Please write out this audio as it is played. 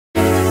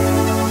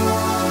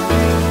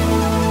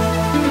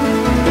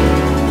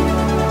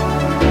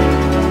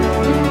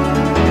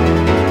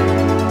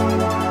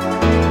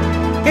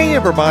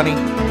everybody,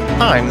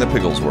 I'm the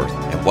Pigglesworth,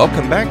 and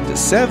welcome back to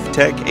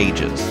Sevtech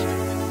Ages.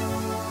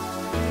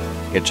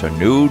 It's a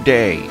new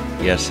day.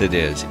 Yes, it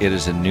is. It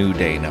is a new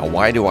day. Now,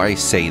 why do I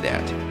say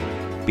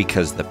that?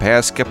 Because the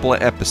past couple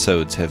of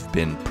episodes have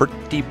been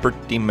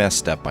pretty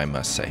messed up, I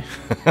must say.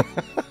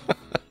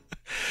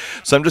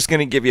 So I'm just going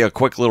to give you a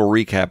quick little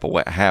recap of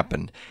what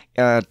happened.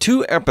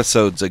 2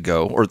 episodes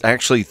ago, or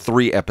actually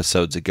 3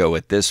 episodes ago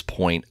at this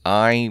point,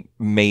 I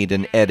made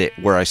an edit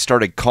where I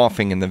started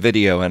coughing in the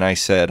video and I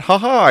said,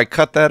 haha, I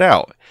cut that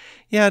out.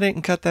 Yeah, I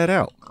didn't cut that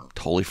out.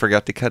 Totally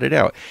forgot to cut it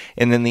out.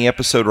 And then the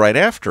episode right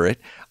after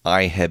it,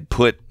 I had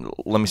put,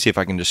 let me see if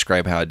I can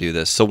describe how I do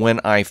this. So when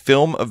I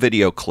film a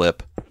video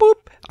clip,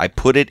 boop, I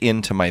put it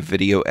into my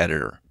video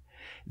editor.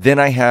 Then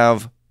I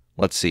have,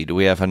 let's see, do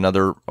we have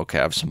another? Okay,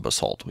 I have some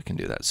basalt. We can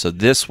do that. So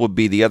this would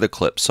be the other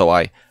clip. So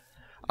I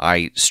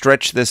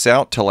stretch this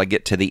out till I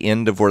get to the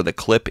end of where the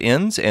clip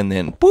ends, and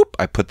then, boop,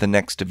 I put the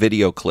next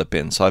video clip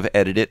in. So I've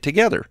edited it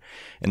together,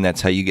 and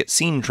that's how you get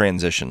scene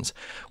transitions.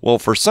 Well,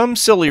 for some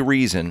silly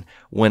reason,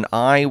 when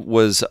I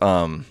was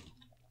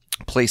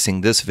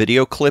placing this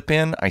video clip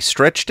in, I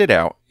stretched it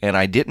out, and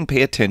I didn't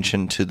pay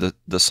attention to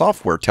the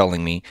software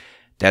telling me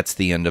that's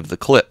the end of the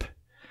clip.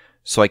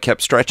 So I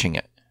kept stretching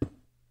it.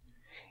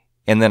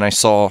 And then I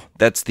saw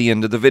that's the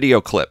end of the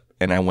video clip,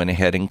 and I went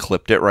ahead and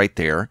clipped it right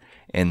there.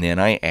 And then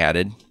I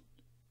added,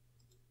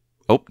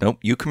 oh, nope,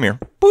 you come here,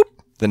 boop,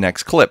 the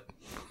next clip.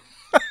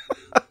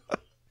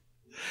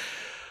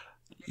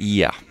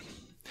 Yeah.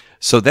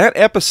 So that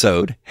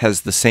episode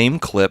has the same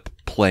clip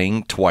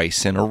playing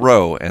twice in a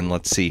row. And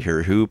let's see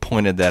here, who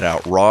pointed that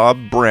out?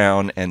 Rob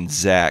Brown and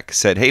Zach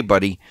said, hey,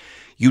 buddy,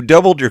 you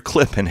doubled your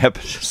clip in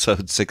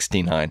episode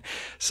 69.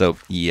 So,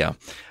 yeah.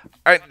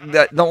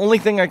 The only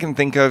thing I can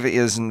think of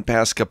is in the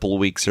past couple of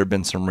weeks there have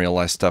been some real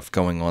life stuff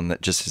going on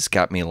that just has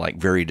got me like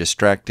very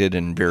distracted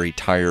and very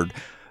tired.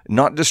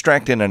 Not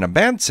distracted in a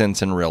bad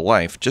sense in real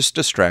life, just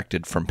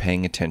distracted from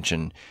paying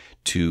attention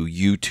to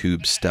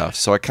YouTube stuff.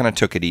 So I kind of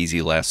took it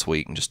easy last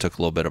week and just took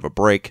a little bit of a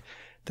break.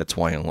 That's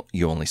why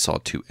you only saw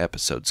 2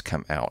 episodes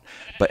come out.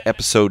 But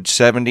episode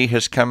 70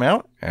 has come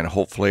out, and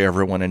hopefully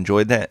everyone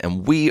enjoyed that.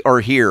 And we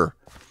are here.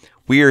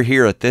 We are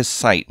here at this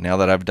site now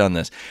that I've done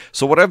this.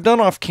 So what I've done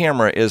off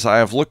camera is I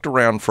have looked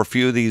around for a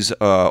few of these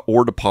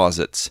ore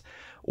deposits,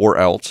 or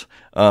else.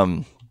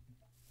 I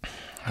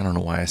don't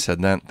know why I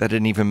said that. That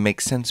didn't even make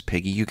sense,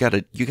 Piggy. You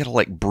gotta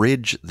like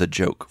bridge the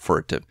joke for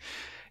it to.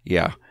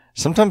 Yeah.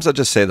 Sometimes I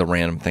just say the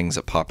random things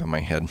that pop in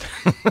my head.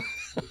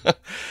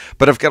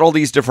 But I've got all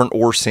these different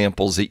ore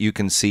samples that you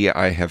can see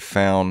I have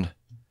found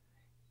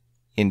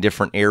in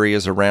different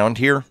areas around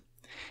here.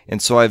 And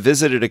so I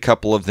visited a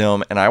couple of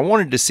them, and I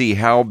wanted to see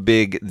how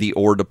big the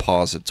ore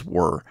deposits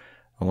were.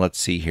 Well, let's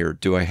see here.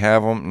 Do I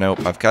have them? Nope.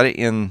 I've got it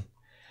in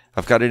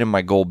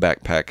my gold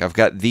backpack. I've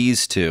got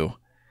these 2.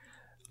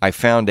 I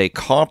found a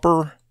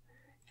copper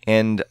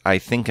and I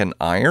think an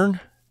iron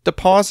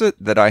deposit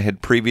that I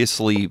had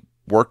previously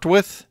worked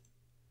with.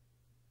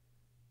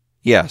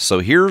 Yeah,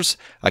 so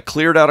I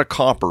cleared out a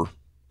copper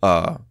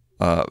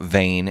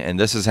vein, and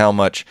this is how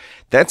much.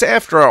 That's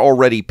after I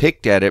already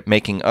picked at it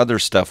making other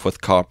stuff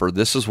with copper.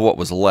 This is what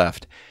was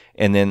left.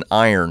 And then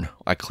iron,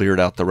 I cleared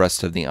out the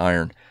rest of the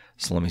iron.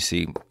 So let me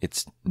see.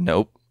 It's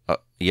nope.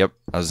 Yep,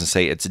 I was gonna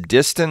say it's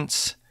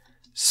distance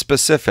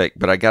specific,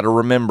 but I got to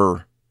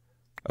remember.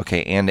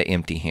 Okay, and an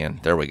empty hand.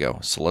 There we go.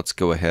 So let's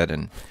go ahead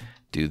and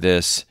do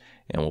this,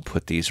 and we'll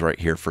put these right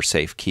here for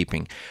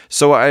safekeeping.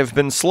 So I've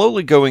been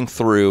slowly going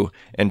through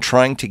and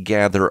trying to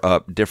gather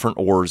up different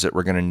ores that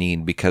we're going to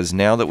need, because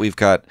now that we've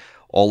got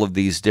all of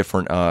these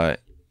different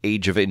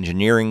Age of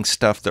Engineering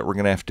stuff that we're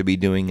going to have to be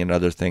doing and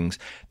other things,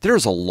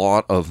 there's a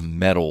lot of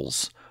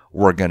metals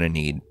we're going to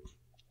need.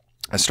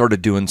 I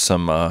started doing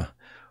some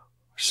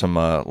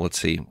let's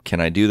see, can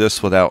I do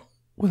this without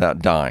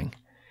dying?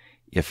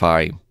 If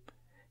I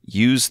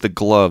use the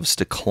gloves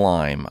to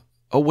climb.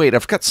 Oh, wait,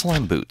 I've got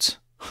slime boots.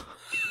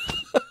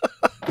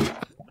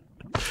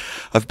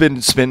 I've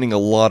been spending a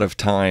lot of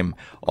time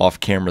off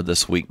camera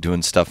this week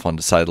doing stuff on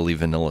decidedly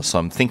vanilla, so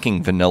I'm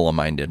thinking vanilla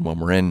minded when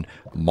we're in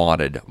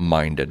modded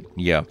minded.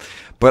 Yeah,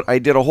 but I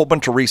did a whole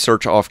bunch of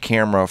research off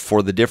camera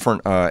for the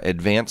different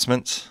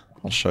advancements.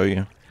 I'll show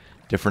you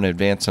different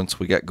advancements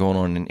we got going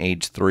on in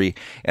Age 3,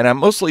 and I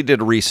mostly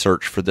did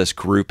research for this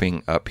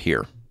grouping up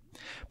here.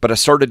 But I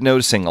started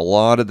noticing a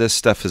lot of this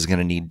stuff is going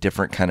to need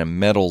different kind of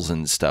metals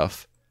and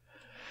stuff,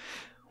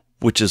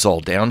 which is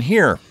all down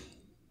here.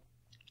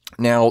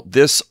 Now,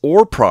 this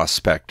ore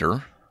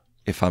prospector,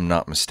 if I'm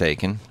not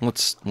mistaken,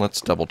 let's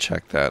double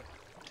check that.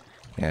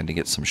 I had to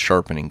get some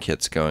sharpening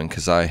kits going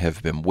because I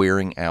have been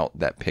wearing out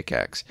that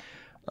pickaxe.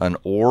 An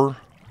ore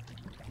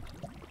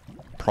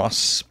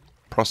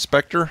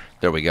prospector?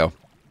 There we go.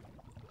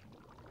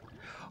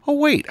 Oh,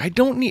 wait, I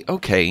don't need...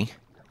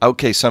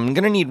 Okay, so I'm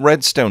going to need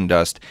redstone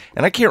dust,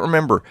 and I can't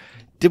remember...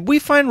 Did we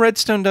find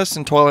redstone dust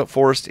in Twilight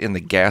Forest in the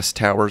gas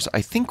towers?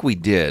 I think we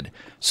did.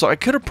 So I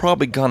could have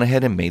probably gone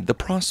ahead and made the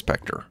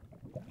prospector.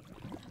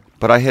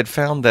 But I had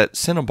found that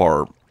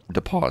Cinnabar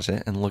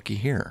deposit, and looky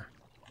here.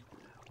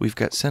 We've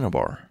got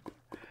Cinnabar.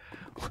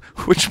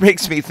 which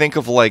makes me think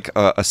of like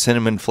a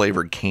cinnamon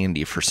flavored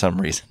candy for some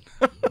reason.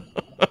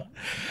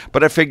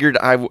 But I figured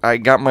I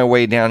got my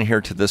way down here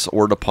to this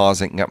ore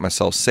deposit and got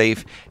myself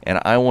safe, and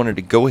I wanted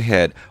to go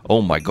ahead.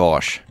 Oh my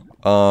gosh.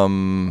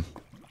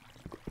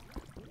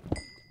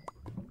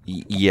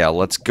 Yeah,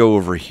 let's go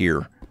over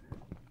here.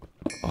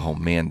 Oh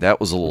man, that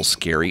was a little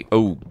scary.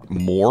 Oh,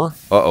 more?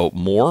 Uh-oh,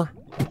 more?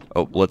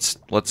 Oh, let's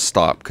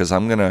stop, because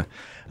I'm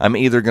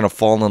either gonna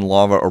fall in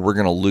lava or we're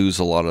gonna lose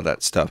a lot of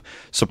that stuff.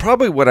 So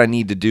probably what I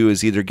need to do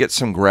is either get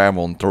some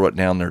gravel and throw it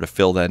down there to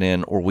fill that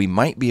in, or we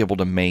might be able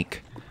to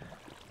make...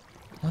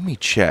 Let me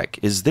check.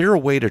 Is there a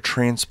way to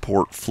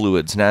transport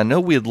fluids? Now, I know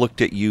we had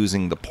looked at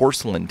using the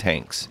porcelain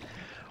tanks.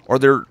 Are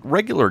there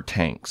regular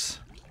tanks?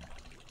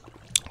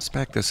 Let's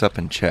back this up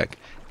and check.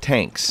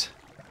 Tanks.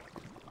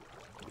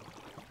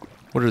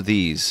 What are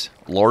these?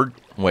 Large...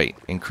 Wait.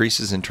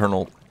 Increases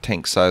internal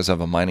tank size of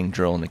a mining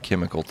drill and a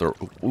chemical throw.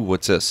 Ooh,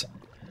 what's this?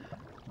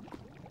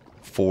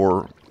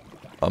 For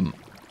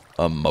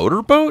a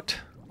motorboat?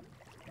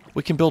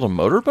 We can build a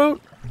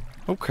motorboat?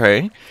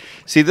 Okay.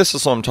 See, this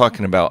is what I'm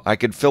talking about. I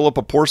could fill up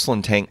a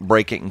porcelain tank,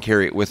 break it, and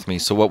carry it with me.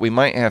 So what we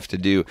might have to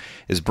do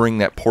is bring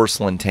that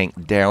porcelain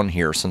tank down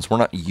here, since we're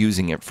not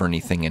using it for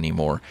anything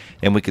anymore.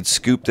 And we could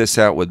scoop this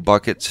out with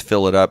buckets,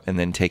 fill it up, and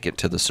then take it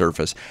to the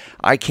surface.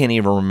 I can't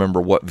even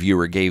remember what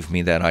viewer gave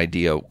me that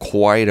idea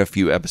quite a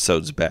few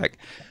episodes back.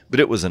 But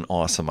it was an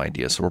awesome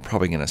idea, so we're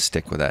probably going to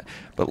stick with that.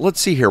 But let's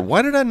see here.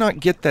 Why did I not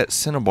get that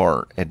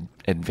Cinnabar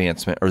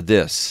advancement, or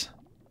this?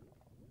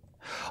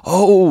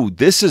 Oh,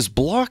 this is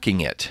blocking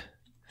it.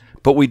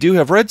 But we do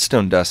have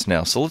redstone dust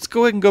now, so let's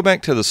go ahead and go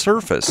back to the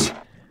surface.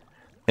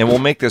 And we'll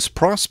make this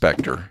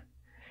Prospector.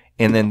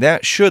 And then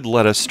that should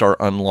let us start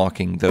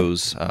unlocking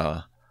those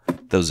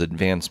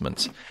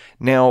advancements.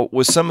 Now,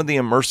 with some of the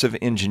immersive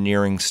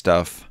engineering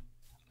stuff,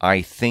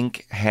 I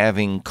think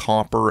having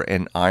copper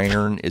and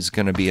iron is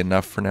going to be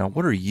enough for now.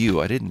 What are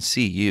you? I didn't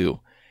see you.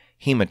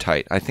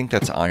 Hematite. I think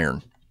that's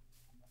iron.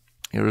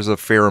 There's a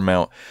fair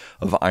amount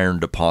of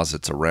iron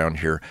deposits around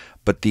here.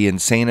 But the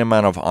insane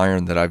amount of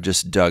iron that I've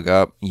just dug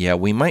up, yeah,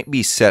 we might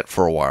be set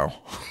for a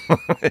while.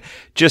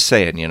 Just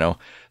saying, you know.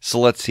 So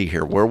let's see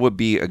here. Where would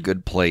be a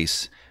good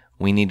place?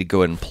 We need to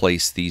go ahead and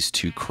place these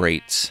two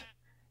crates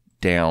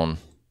down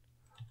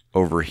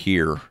over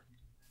here.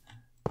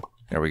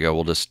 There we go.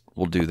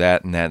 We'll do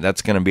that and that.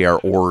 That's going to be our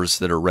ores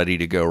that are ready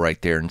to go right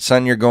there. And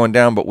sun, you're going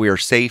down, but we are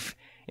safe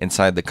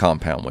inside the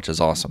compound, which is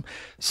awesome.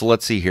 So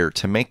let's see here.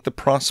 To make the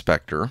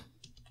Prospector...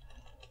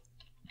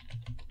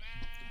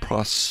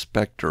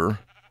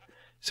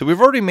 So we've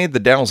already made the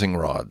dowsing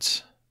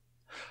rods.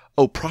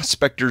 Oh,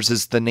 Prospectors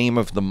is the name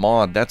of the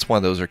mod. That's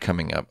why those are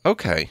coming up.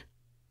 Okay.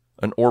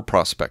 An ore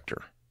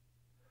prospector.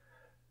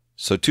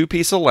 So 2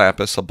 pieces of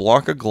lapis, a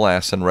block of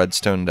glass, and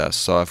redstone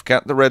dust. So I've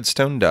got the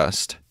redstone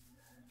dust.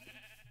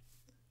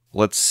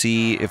 Let's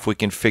see if we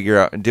can figure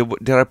out...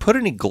 Did I put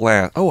any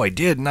glass? Oh, I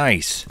did.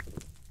 Nice.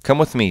 Come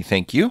with me.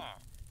 Thank you.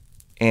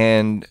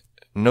 And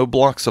no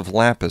blocks of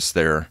lapis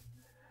there.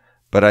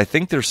 But I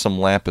think there's some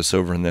lapis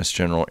over in this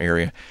general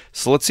area.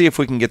 So let's see if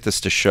we can get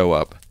this to show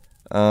up.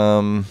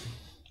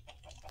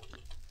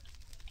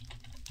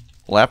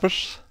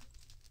 Lapis.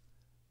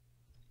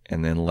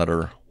 And then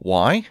letter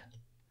Y.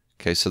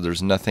 Okay, so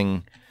there's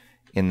nothing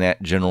in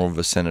that general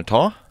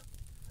vicinity.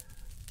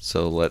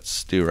 So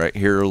let's do right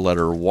here,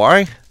 letter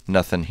Y.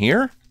 Nothing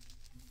here.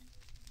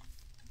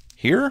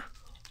 Here.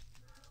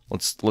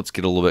 Let's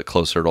get a little bit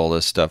closer to all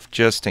this stuff,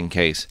 just in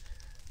case.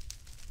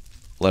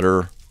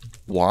 Letter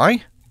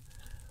Y.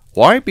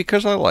 Why?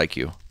 Because I like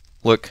you.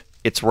 Look,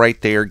 it's right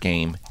there,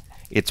 game.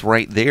 It's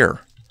right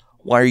there.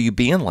 Why are you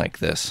being like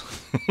this?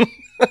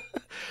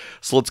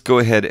 So let's go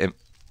ahead and...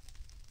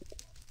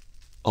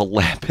 A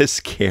lapis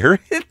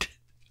carrot?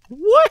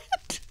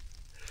 What?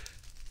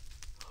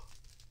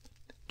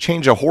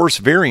 Change a horse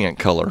variant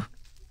color.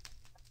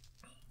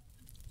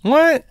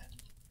 What?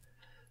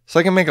 So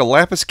I can make a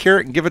lapis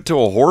carrot and give it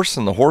to a horse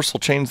and the horse will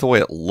change the way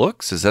it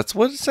looks? Is that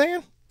what it's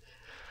saying?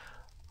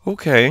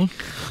 Okay.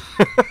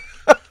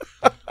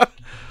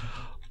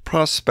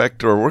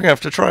 Prospector. We're going to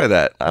have to try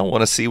that. I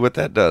want to see what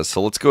that does.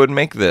 So let's go ahead and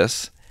make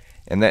this.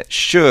 And that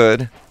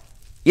should...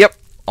 Yep.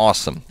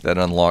 Awesome. That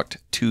unlocked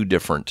 2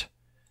 different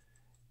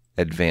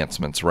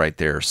advancements right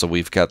there. So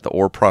we've got the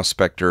ore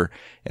prospector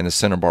and the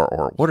Cinnabar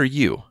ore. What are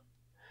you?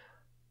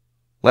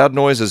 Loud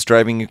noise is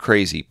driving you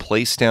crazy.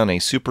 Place down a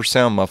super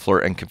sound muffler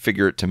and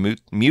configure it to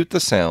mute the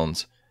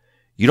sounds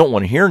you don't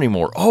want to hear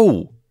anymore.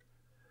 Oh,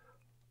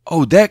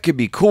 that could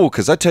be cool,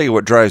 because I tell you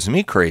what drives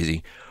me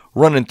crazy.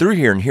 Running through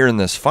here and hearing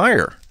this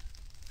fire.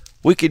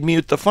 We could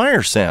mute the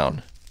fire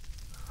sound.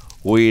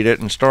 We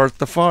didn't start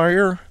the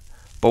fire,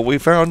 but we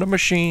found a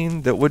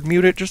machine that would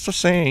mute it just the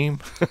same.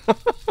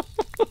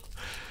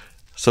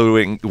 So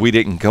we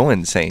didn't go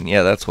insane.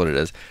 Yeah, that's what it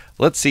is.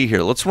 Let's see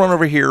here. Let's run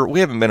over here.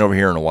 We haven't been over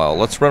here in a while.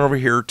 Let's run over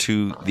here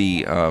to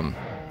the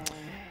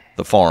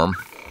farm.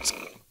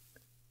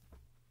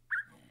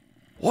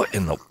 What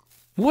in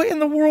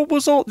the world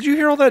was all? Did you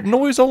hear all that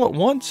noise all at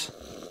once?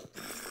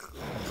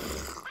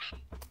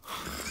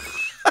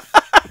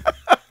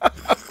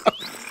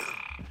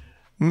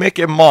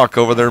 Mick and Mock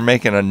over there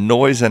making a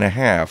noise and a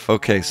half.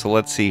 Okay, so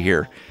let's see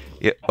here.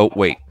 Oh,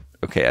 wait.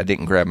 Okay, I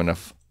didn't grab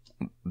enough.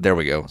 There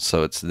we go.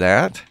 So it's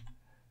that.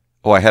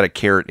 Oh, I had a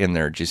carrot in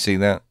there. Did you see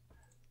that?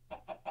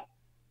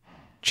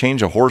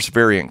 Change a horse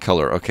variant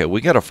color. Okay,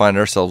 we got to find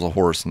ourselves a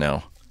horse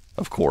now.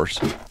 Of course.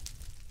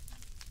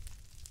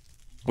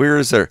 Where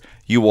is there?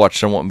 You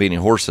watch, there won't be any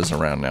horses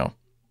around now.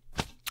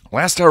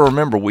 Last I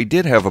remember, we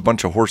did have a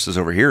bunch of horses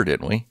over here,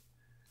 didn't we?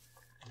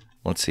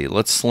 Let's see.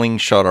 Let's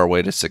slingshot our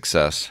way to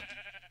success.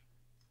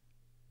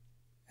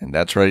 And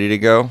that's ready to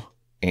go.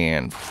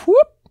 And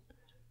whoop.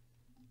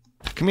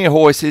 Come here,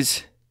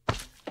 horses.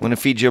 I'm going to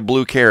feed you a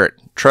blue carrot.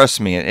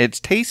 Trust me, it's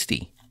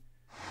tasty.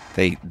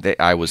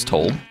 I was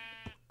told.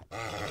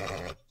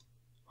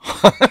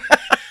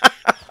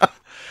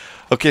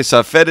 Okay, so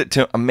I fed it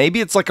to...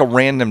 Maybe it's like a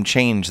random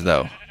change,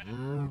 though.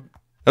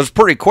 That was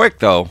pretty quick,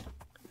 though.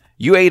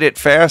 You ate it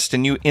fast,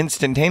 and you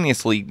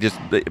instantaneously just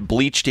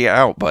bleached you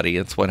out, buddy.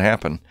 That's what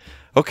happened.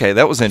 Okay,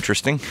 that was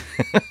interesting.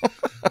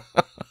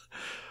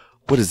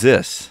 What is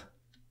this?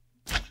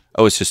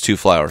 Oh, it's just 2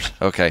 flowers.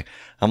 Okay.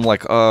 I'm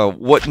like,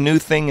 what new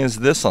thing is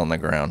this on the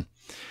ground?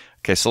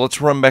 Okay, so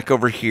let's run back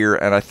over here,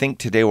 and I think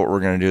today what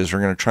we're going to do is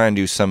we're going to try and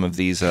do some of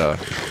these, I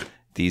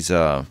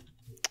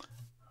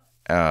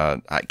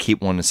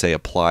keep wanting to say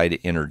applied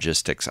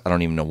energistics. I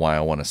don't even know why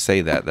I want to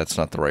say that. That's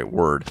not the right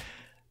word.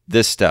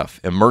 This stuff,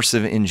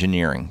 immersive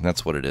engineering,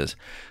 that's what it is.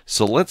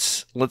 So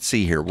let's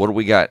see here. What do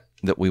we got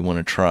that we want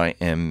to try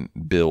and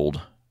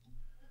build?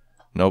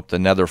 Nope, the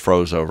nether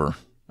froze over.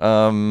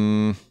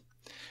 A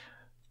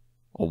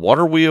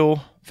water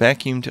wheel,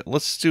 vacuum.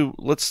 Let's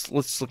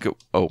look at.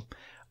 Oh,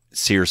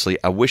 seriously,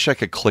 I wish I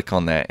could click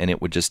on that and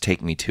it would just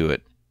take me to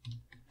it.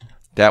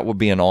 That would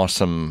be an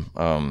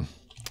awesome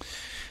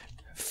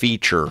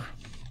feature.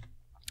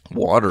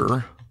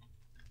 Water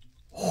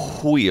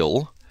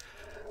wheel.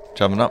 If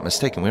I'm not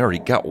mistaken, we already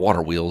got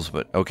water wheels,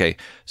 but okay.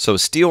 So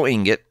steel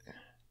ingot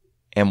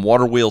and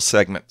water wheel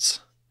segments.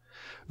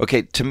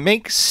 Okay, to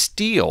make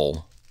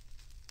steel,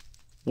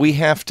 we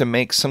have to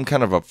make some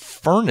kind of a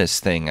furnace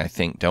thing, I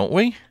think, don't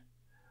we?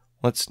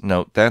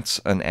 No, that's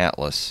an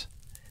atlas.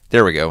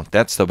 There we go.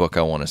 That's the book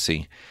I want to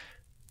see.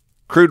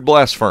 Crude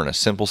blast furnace,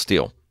 simple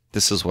steel.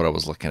 This is what I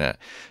was looking at.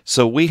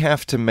 So we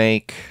have to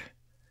make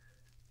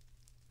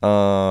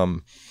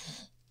blast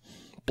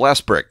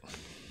brick.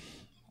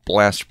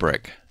 Blast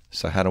brick.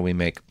 So how do we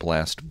make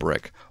blast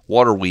brick?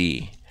 Water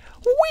wee.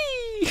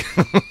 Wee!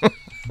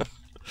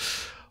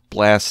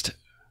 Blast.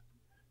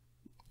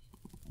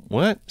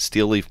 What?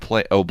 Steel leaf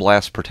plate. Oh,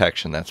 blast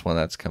protection. That's when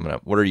that's coming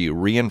up. What are you?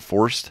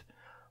 Reinforced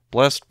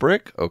blast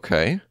brick?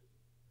 Okay.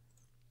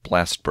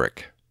 Blast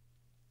brick.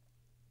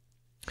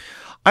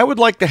 I would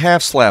like the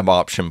half slab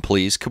option,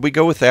 please. Could we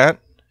go with that?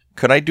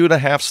 Could I do the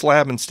half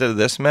slab instead of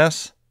this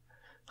mess?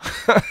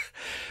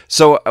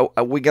 So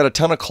we got a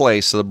ton of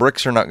clay, so the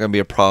bricks are not going to be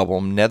a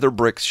problem. Nether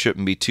bricks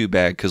shouldn't be too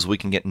bad because we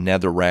can get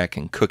nether rack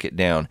and cook it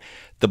down.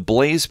 The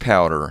blaze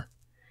powder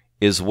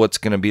is what's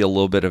going to be a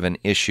little bit of an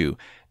issue.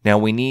 Now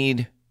we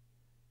need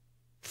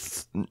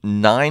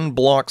 9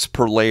 blocks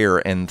per layer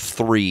and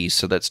 3,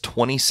 so that's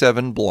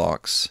 27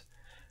 blocks.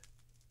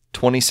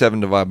 27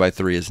 divided by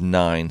 3 is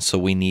 9, so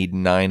we need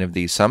 9 of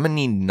these. So I'm going to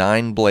need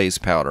 9 blaze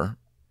powder.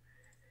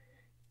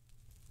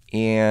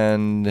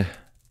 And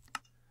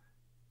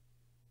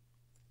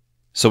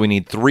so we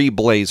need 3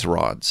 blaze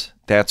rods.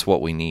 That's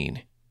what we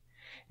need.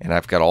 And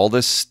I've got all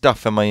this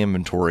stuff in my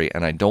inventory,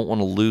 and I don't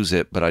want to lose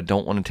it, but I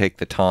don't want to take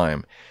the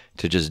time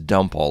to just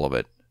dump all of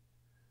it.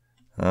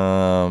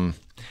 I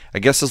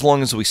guess as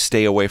long as we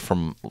stay away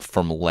from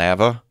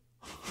lava,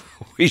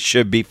 we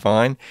should be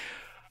fine.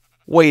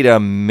 Wait a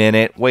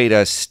minute. Wait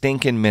a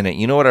stinking minute.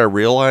 You know what I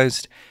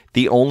realized?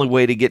 The only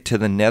way to get to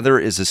the nether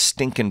is a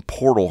stinking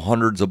portal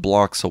hundreds of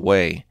blocks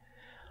away.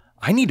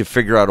 I need to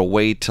figure out a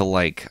way to,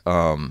 like,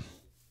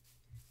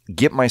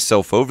 get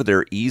myself over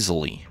there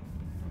easily.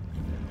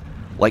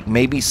 Like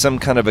maybe some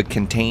kind of a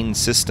contained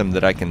system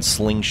that I can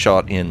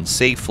slingshot in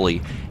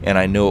safely, and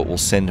I know it will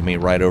send me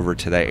right over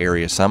to that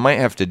area. So I might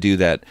have to do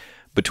that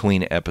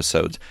between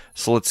episodes.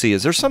 So let's see,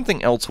 is there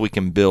something else we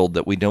can build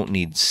that we don't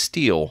need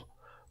steel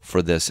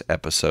for this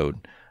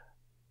episode?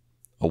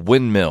 A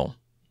windmill.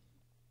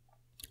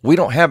 We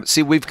don't have,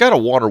 see, we've got a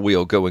water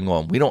wheel going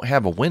on. We don't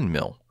have a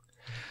windmill.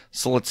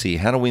 So let's see,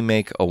 how do we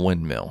make a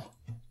windmill?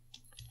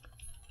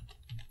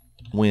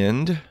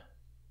 Wind.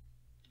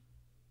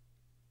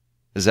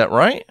 Is that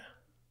right?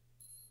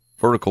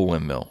 Vertical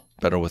windmill.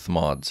 Better with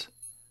mods.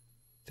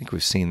 I think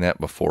we've seen that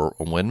before.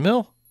 A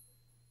windmill?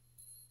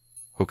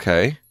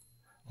 Okay.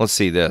 Let's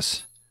see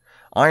this.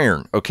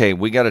 Iron. Okay,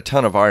 we got a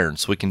ton of iron,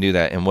 so we can do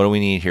that. And what do we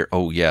need here?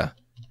 Oh, yeah.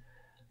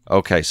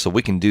 Okay, so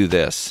we can do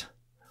this.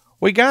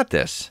 We got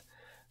this.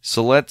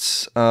 So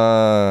let's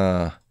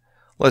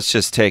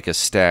just take a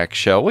stack,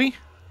 shall we?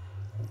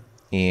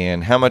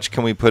 And how much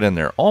can we put in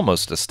there?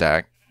 Almost a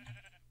stack.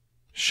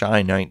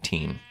 Shy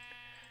 19.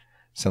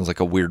 Sounds like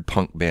a weird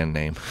punk band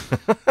name.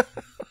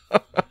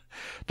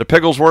 The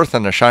Pigglesworth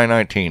and the Shy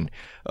 19.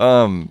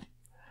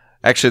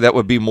 Actually, that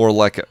would be more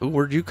like a... Ooh,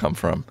 where'd you come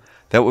from?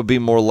 That would be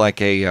more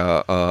like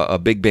a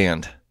big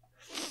band,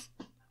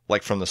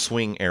 like from the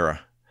swing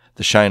era.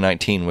 The Shy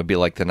 19 would be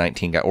like the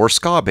 19 guy, or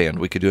ska band.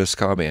 We could do a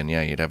ska band.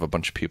 Yeah, you'd have a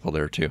bunch of people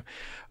there too.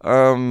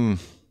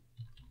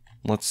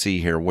 Let's see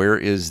here. Where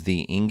is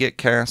the ingot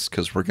cast?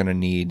 Because we're going to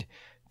need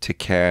to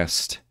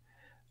cast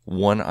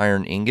 1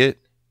 iron ingot.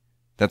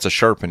 That's a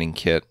sharpening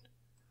kit.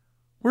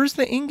 Where's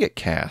the ingot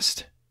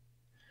cast?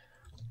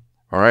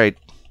 All right.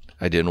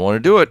 I didn't want to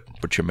do it,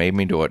 but you made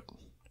me do it.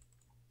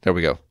 There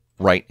we go.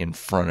 Right in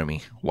front of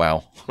me.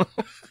 Wow.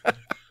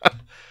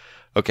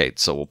 Okay,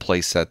 so we'll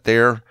place that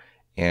there.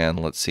 And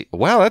let's see.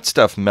 Wow, that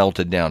stuff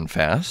melted down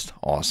fast.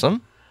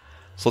 Awesome.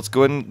 So let's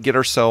go ahead and get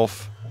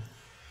ourselves...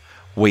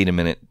 Wait a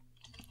minute.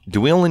 Do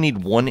we only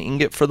need 1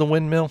 ingot for the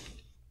windmill?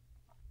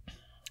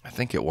 I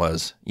think it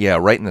was. Yeah,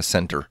 right in the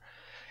center.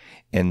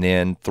 And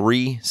then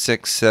 3,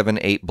 6, 7,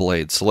 8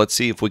 blades. So let's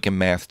see if we can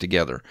math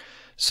together.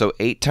 So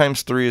 8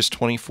 times 3 is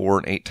 24,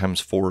 and 8 times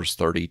 4 is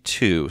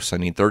 32. So I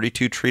need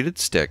 32 treated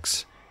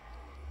sticks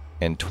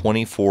and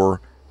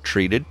 24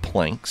 treated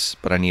planks.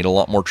 But I need a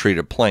lot more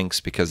treated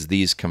planks because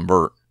these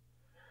convert.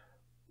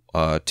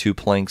 2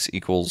 planks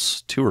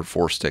equals 2 or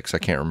 4 sticks. I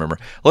can't remember.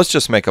 Let's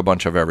just make a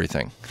bunch of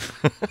everything.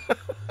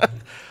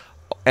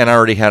 And I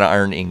already had an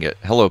iron ingot.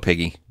 Hello,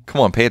 Piggy.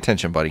 Come on, pay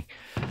attention, buddy.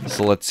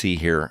 So let's see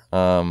here.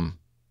 I've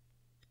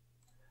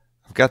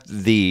got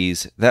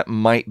these. That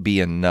might be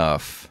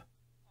enough.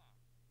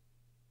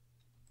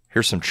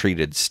 Here's some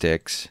treated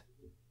sticks.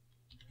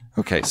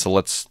 Okay, so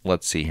let's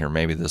see here.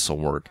 Maybe this will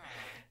work.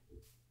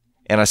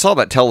 And I saw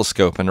that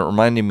telescope, and it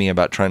reminded me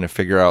about trying to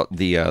figure out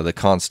the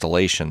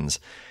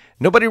constellations.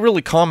 Nobody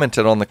really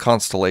commented on the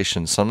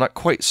constellations, so I'm not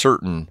quite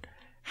certain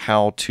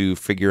how to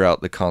figure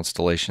out the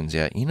constellations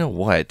yet. You know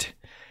what?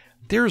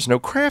 There's no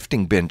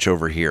crafting bench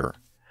over here.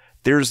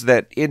 There's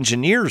that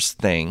engineer's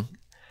thing.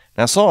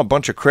 Now, I saw a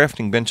bunch of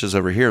crafting benches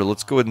over here.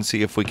 Let's go ahead and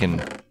see if we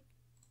can...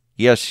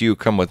 Yes, you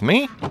come with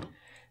me.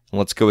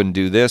 Let's go ahead and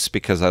do this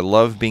because I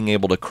love being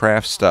able to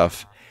craft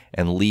stuff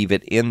and leave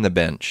it in the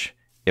bench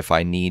if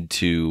I need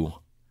to,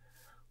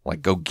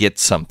 like, go get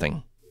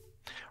something.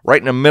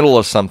 Right in the middle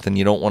of something,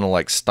 you don't want to,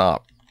 like,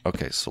 stop.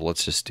 Okay, so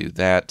let's just do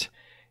that.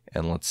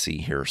 And let's see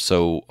here.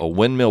 So, a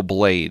windmill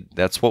blade,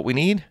 that's what we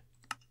need?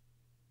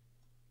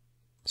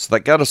 So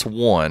that got us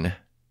 1.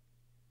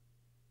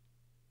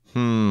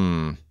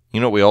 You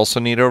know what we also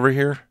need over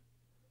here?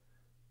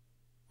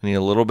 We need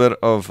a little bit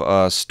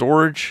of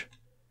storage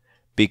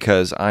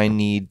because I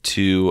need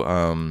to...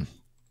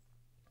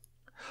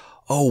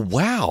 Oh,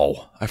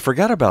 wow. I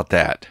forgot about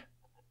that.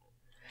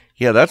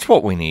 Yeah, that's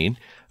what we need.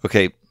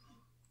 Okay,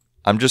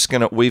 I'm just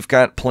going to... We've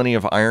got plenty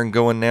of iron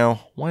going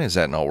now. Why is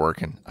that not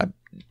working?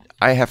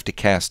 I have to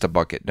cast a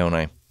bucket, don't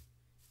I?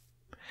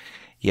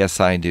 Yes,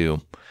 I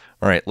do.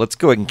 All right, let's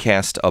go ahead and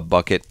cast a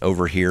bucket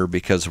over here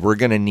because we're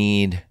going to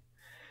need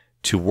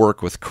to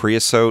work with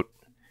creosote,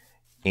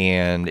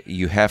 and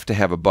you have to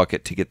have a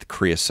bucket to get the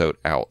creosote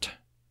out.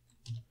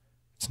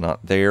 It's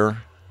not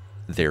there.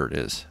 There it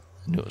is.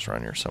 I knew it was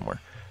around here somewhere.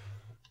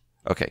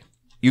 Okay,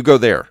 you go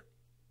there.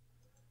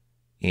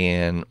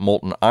 And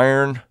molten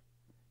iron,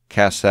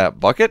 cast that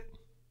bucket.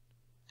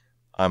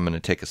 I'm going to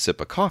take a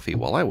sip of coffee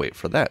while I wait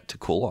for that to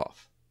cool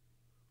off.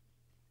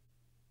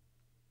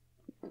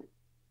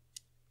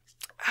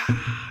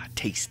 Ah,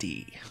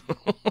 tasty.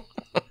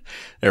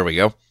 There we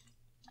go.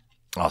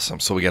 Awesome.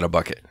 So we got a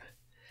bucket.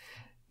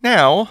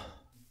 Now,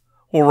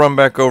 we'll run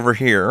back over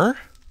here,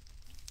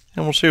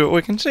 and we'll see what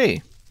we can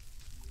see.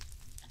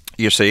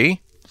 You see?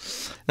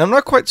 Now, I'm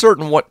not quite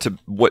certain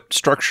what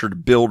structure to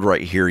build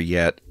right here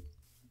yet.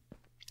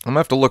 I'm going to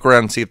have to look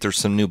around and see if there's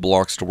some new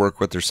blocks to work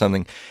with or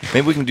something.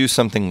 Maybe we can do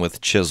something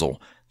with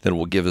chisel that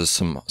will give us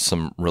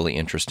some really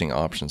interesting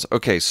options.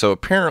 Okay, so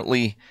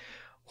apparently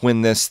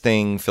when this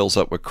thing fills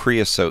up with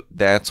creosote,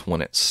 that's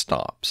when it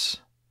stops.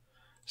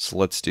 So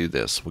let's do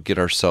this. We'll get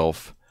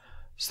ourselves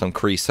some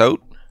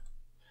creosote.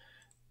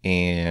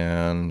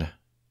 And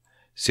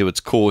see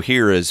what's cool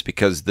here is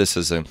because this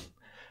is a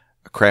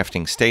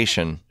crafting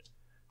station.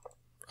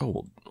 Oh,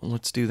 well,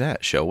 let's do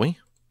that, shall we?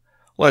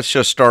 Let's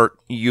just start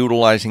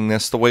utilizing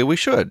this the way we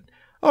should.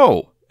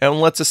 Oh, and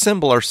let's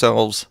assemble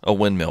ourselves a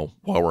windmill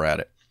while we're at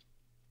it.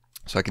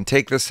 So I can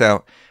take this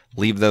out,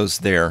 leave those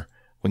there.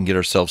 We can get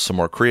ourselves some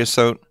more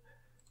creosote.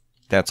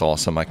 That's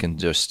awesome. I can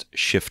just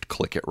shift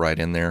click it right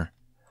in there.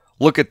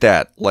 Look at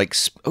that. Like,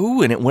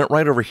 ooh, and it went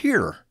right over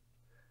here.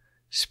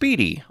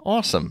 Speedy.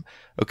 Awesome.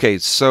 Okay,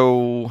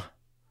 so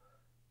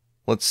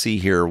let's see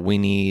here.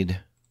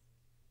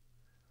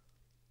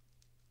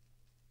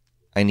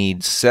 I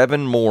need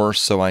 7 more,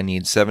 so I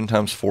need 7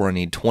 times 4. I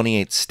need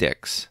 28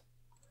 sticks.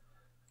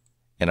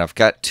 And I've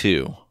got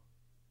 2.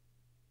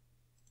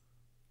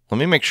 Let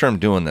me make sure I'm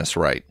doing this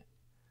right.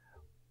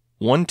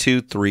 1,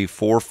 2, 3,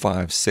 4,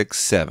 5, 6,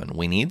 7.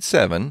 We need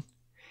 7.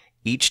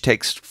 Each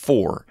takes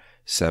 4.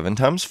 7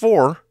 times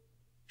 4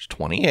 is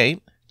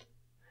 28.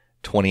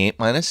 28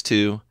 minus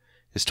 2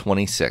 is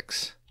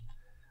 26.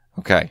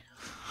 Okay.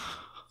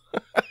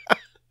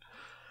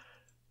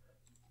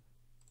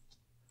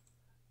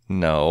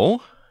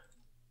 No.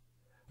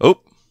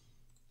 Oh.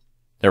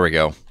 There we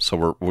go.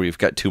 So we've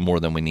got 2 more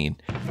than we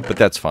need, but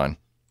that's fine.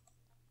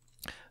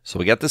 So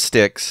we got the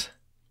sticks.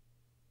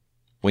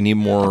 We need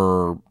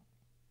more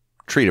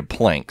treated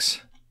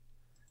planks.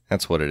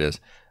 That's what it is.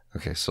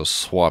 Okay, so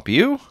swap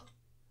you.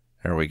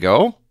 There we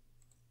go.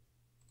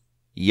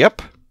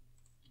 Yep.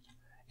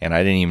 And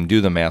I didn't even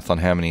do the math on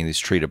how many of these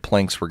treated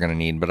planks we're going to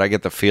need, but I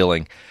get the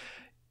feeling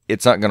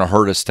it's not going to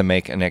hurt us to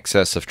make an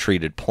excess of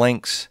treated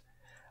planks.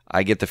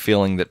 I get the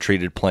feeling that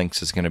treated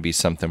planks is going to be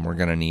something we're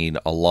going to need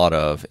a lot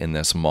of in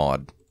this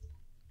mod.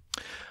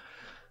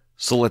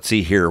 So let's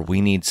see here.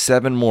 We need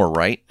 7 more,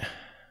 right?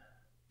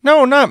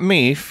 No, not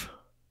Meef.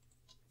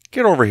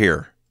 Get over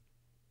here.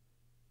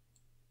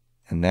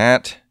 And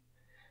that.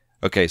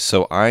 Okay,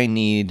 so I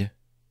need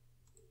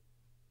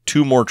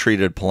 2 more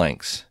treated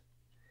planks.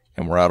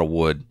 And we're out of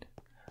wood.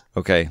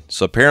 Okay,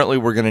 so apparently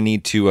we're going to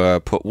need to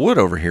put wood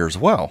over here as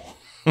well.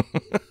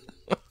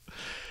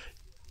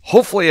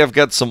 Hopefully I've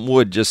got some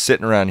wood just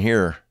sitting around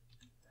here.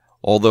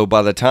 Although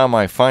by the time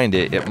I find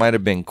it, it might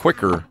have been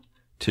quicker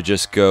to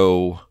just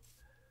go...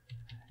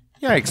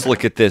 Yikes,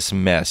 look at this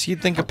mess.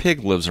 You'd think a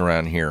pig lives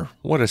around here.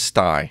 What a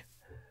sty.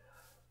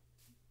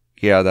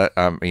 Yeah,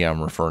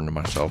 I'm referring to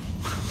myself.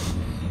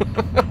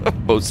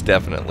 Most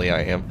definitely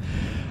I am.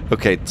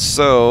 Okay,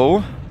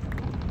 so...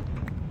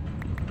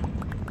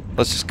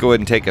 Let's just go ahead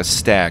and take a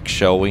stack,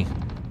 shall we?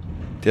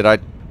 Did I...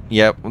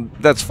 Yeah,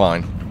 that's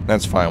fine.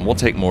 That's fine. We'll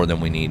take more than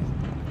we need.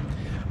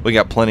 We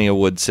got plenty of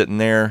wood sitting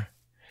there.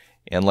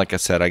 And like I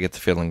said, I get the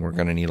feeling we're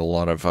going to need a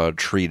lot of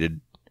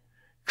treated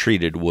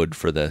wood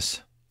for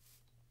this.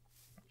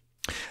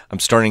 I'm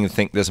starting to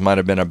think this might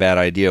have been a bad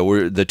idea.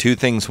 The 2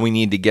 things we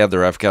need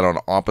together, I've got on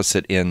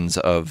opposite ends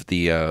of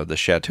the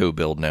chateau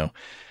build now.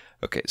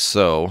 Okay,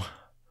 so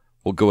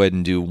we'll go ahead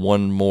and do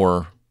 1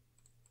 more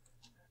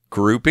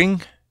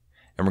grouping.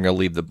 And we're going to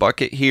leave the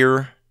bucket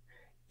here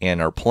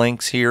and our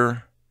planks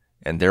here.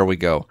 And there we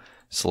go.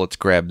 So let's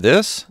grab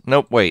this.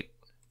 Nope, wait.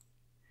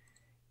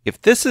 If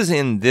this is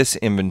in this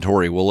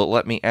inventory, will it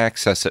let me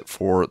access it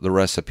for the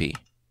recipe?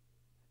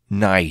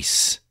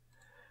 Nice.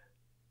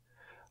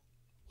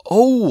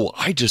 Oh,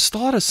 I just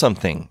thought of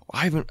something.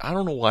 I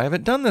don't know why I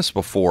haven't done this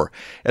before.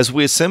 As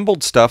we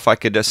assembled stuff, I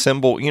could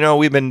assemble,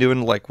 we've been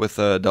doing like with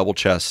a double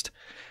chest,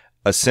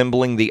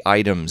 assembling the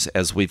items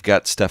as we've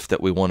got stuff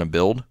that we want to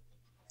build.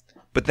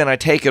 But then I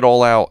take it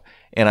all out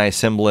and I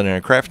assemble it in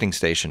a crafting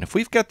station. If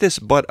we've got this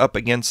butt up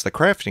against the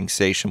crafting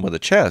station with a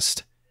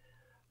chest,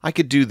 I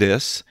could do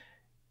this,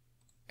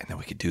 and then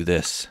we could do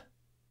this.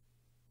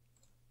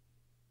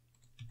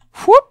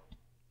 Whoop!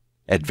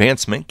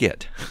 Advancement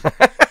get.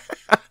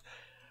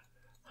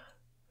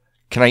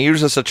 Can I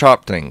use this to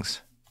chop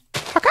things?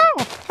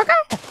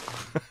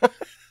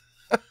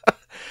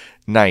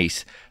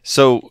 Nice.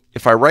 So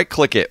if I right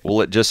click it,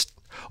 will it just...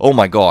 Oh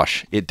my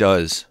gosh, it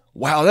does.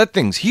 Wow, that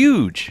thing's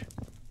huge.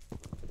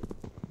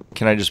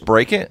 Can I just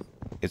break it?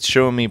 It's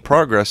showing me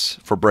progress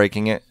for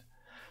breaking it.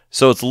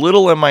 So it's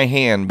little in my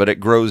hand, but it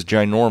grows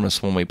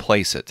ginormous when we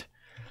place it.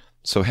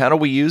 So how do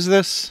we use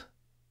this?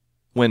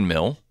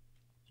 Windmill.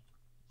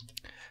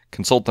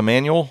 Consult the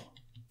manual.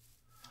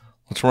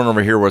 Let's run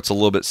over here where it's a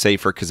little bit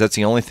safer, because that's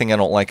the only thing I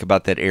don't like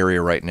about that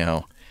area right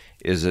now,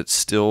 is it's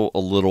still a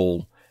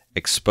little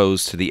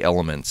exposed to the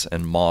elements,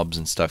 and mobs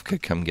and stuff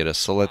could come get us.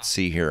 So let's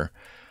see here.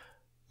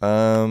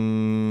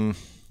 I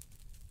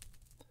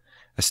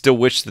still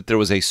wish that there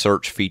was a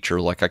search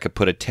feature, like I could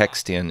put a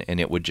text in and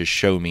it would just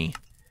show me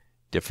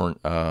different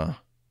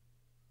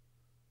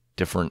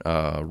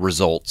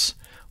results.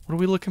 What are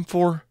we looking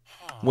for?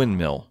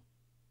 Windmill.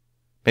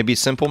 Maybe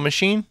simple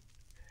machine?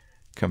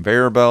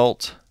 Conveyor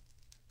belt.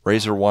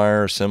 Razor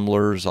wire,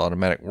 assemblers,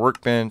 automatic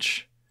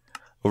workbench.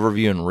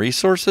 Overview and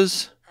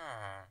resources.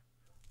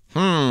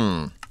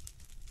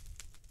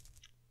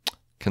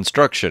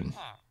 Construction.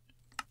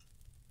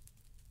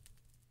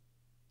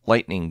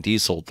 Lightning,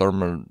 diesel,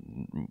 thermo...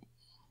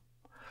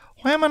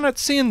 Why am I not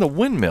seeing the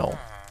windmill?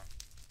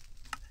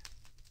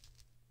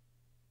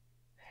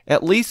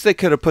 At least they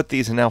could have put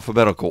these in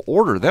alphabetical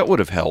order. That would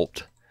have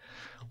helped.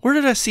 Where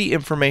did I see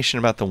information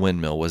about the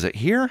windmill? Was it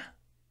here?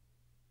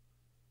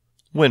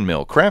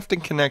 Windmill. Craft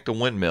and connect a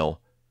windmill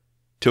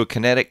to a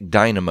kinetic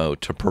dynamo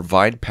to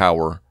provide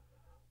power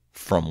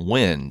from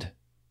wind.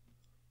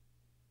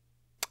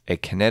 A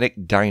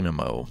kinetic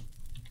dynamo.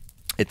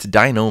 It's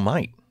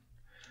dynamite.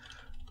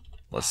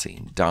 Let's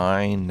see.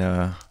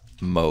 Dynamo.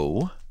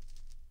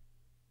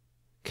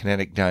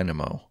 Kinetic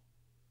dynamo.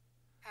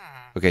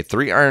 Okay,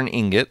 3 iron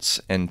ingots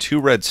and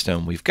 2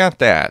 redstone. We've got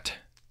that.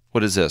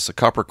 What is this? A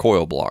copper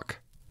coil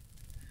block.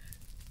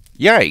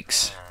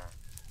 Yikes.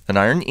 An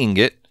iron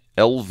ingot.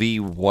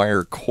 LV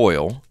wire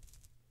coil.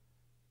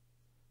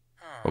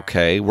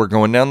 Okay, we're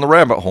going down the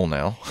rabbit hole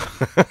now.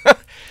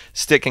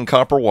 Stick and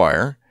copper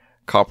wire.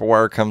 Copper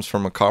wire comes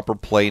from a copper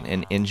plate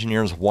and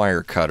engineer's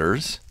wire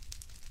cutters.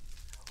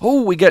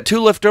 Oh, we got 2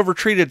 leftover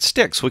treated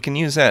sticks. We can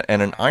use that.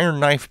 And an iron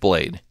knife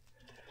blade.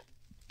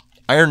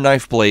 Iron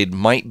knife blade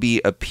might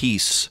be a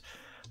piece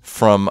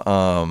from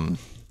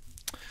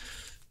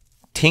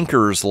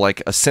tinkers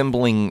like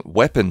assembling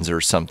weapons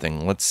or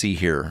something. Let's see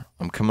here.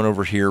 I'm coming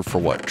over here for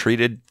what?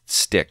 Treated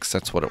sticks.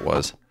 That's what it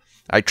was.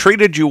 I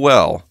treated you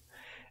well,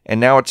 and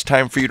now it's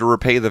time for you to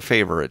repay the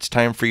favor. It's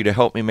time for you to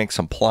help me make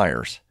some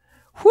pliers.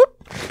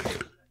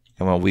 Whoop!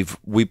 And well,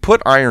 we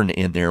put iron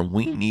in there.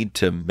 We need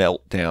to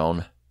melt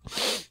down.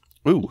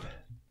 Ooh,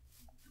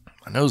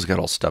 my nose got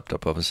all stuffed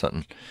up all of a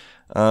sudden.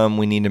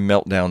 We need to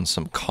melt down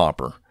some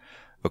copper.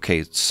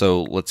 Okay,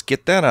 so let's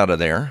get that out of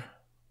there.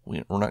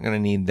 We're not going to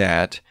need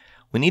that.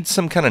 We need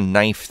some kind of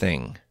knife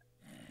thing.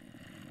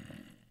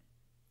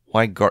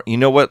 Why you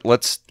know what?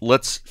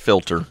 Let's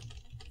filter.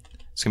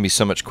 It's going to be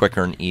so much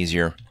quicker and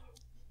easier.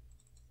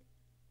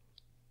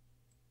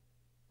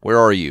 Where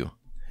are you?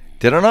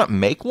 Did I not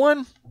make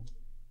one?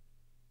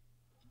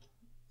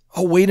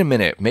 Oh, wait a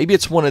minute. Maybe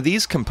it's one of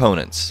these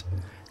components.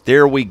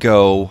 There we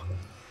go.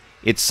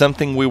 It's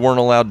something we weren't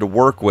allowed to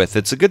work with.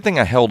 It's a good thing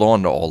I held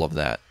on to all of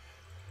that.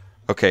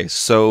 Okay,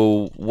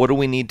 so what do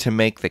we need to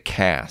make the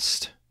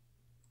cast?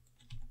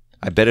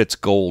 I bet it's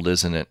gold,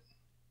 isn't it?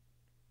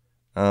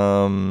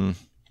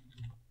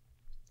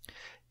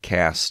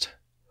 Cast.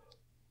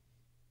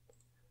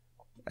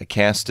 A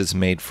cast is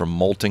made from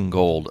molten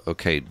gold.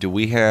 Okay, do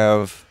we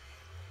have...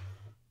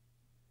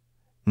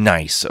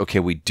 Nice. Okay,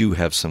 we do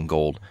have some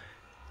gold.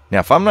 Now,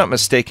 if I'm not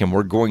mistaken,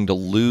 we're going to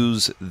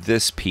lose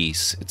this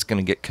piece. It's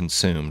going to get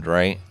consumed,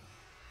 right?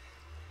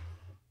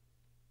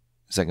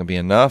 Is that going to be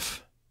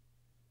enough?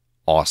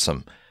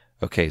 Awesome.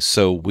 Okay,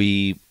 so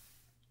I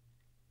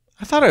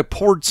thought I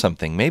poured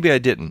something. Maybe I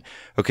didn't.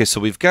 Okay,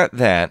 so we've got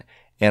that,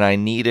 and I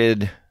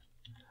needed...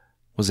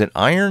 Was it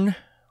iron?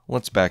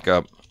 Let's back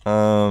up.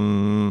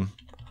 Not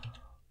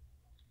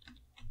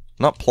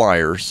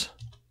pliers.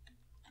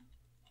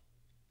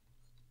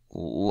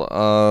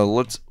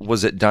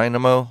 Was it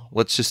dynamo?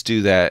 Let's just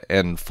do that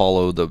and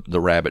follow the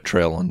rabbit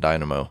trail on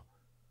dynamo.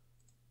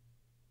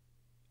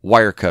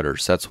 Wire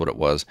cutters, that's what it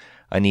was.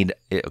 I need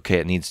it. Okay,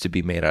 it needs to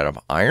be made out of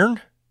iron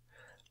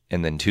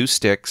and then 2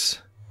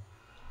 sticks.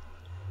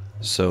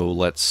 So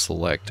let's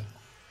select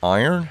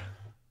iron.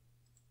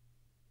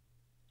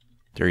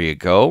 There you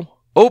go.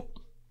 Oh,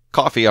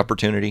 coffee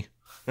opportunity.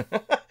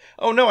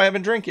 Oh no, I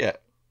haven't drank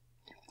yet.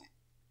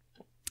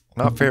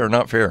 Not fair,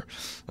 not fair.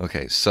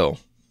 Okay, so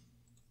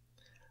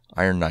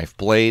iron knife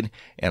blade,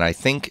 and I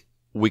think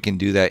we can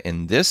do that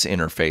in this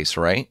interface,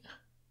 right?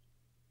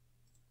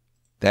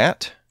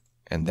 That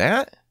and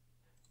that.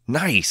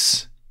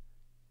 Nice.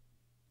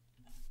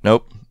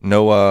 Nope,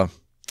 no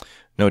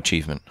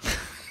achievement.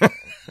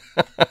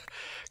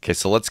 Okay,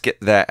 so let's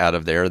get that out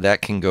of there.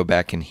 That can go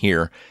back in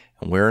here.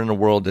 And where in the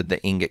world did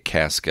the ingot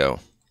cast go?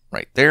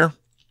 Right there.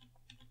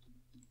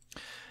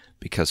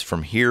 Because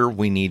from here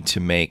we need to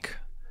make,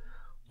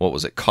 what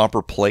was it,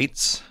 copper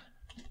plates?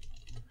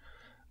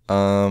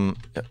 No,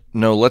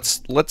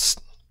 let's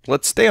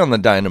stay on the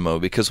dynamo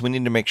because we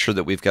need to make sure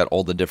that we've got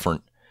all the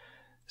different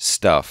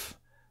stuff.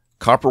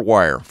 Copper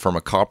wire from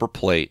a copper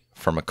plate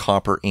from a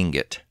copper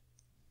ingot.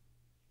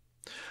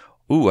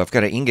 Ooh, I've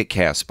got an ingot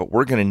cast, but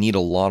we're going to need a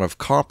lot of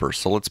copper.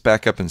 So let's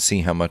back up and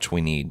see how much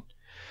we need.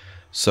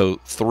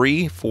 So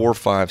 3, 4,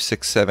 5,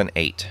 6, 7,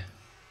 8.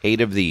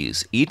 8 of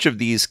these. Each of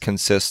these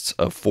consists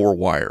of 4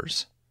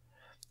 wires.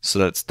 So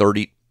that's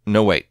 30.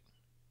 No, wait.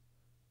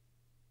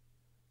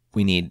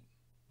 We need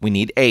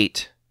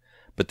 8,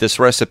 but this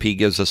recipe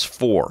gives us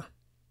 4.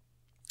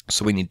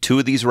 So we need 2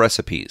 of these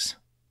recipes.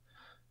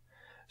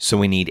 So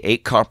we need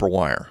 8 copper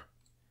wire.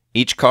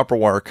 Each copper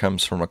wire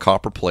comes from a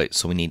copper plate,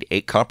 so we need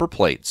 8 copper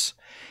plates,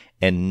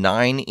 and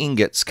 9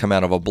 ingots come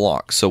out of a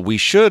block. So we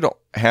should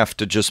have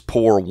to just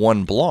pour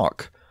 1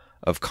 block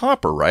of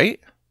copper, right?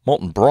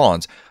 Molten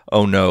bronze.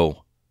 Oh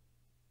no.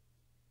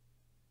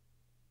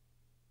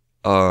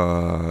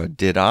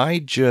 Did I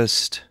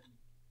just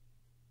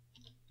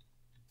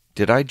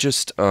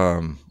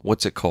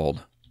what's it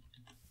called?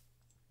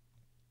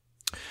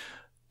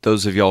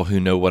 Those of y'all who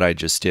know what I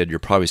just did, you're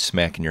probably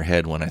smacking your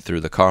head when I threw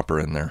the copper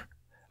in there.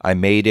 I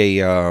made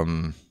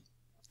an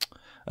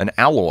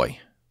alloy.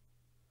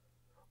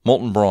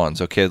 Molten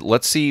bronze. Okay,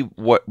 let's see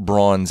what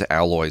bronze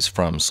alloy's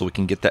from so we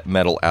can get that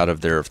metal out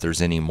of there if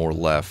there's any more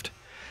left.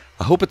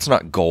 I hope it's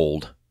not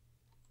gold.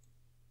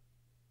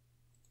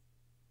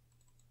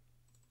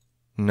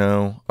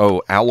 No.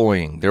 Oh,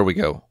 alloying. There we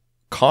go.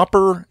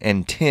 Copper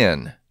and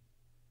tin.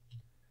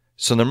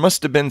 So there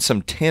must have been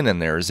some tin in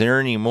there. Is there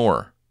any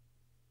more?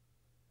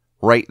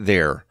 Right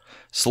there.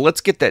 So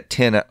let's get that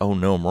tin. Oh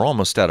no, we're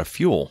almost out of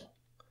fuel.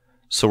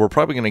 So we're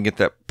probably going to get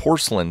that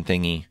porcelain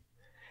thingy.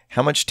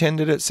 How much tin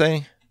did it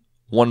say?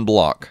 1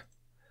 block.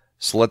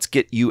 So let's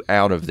get you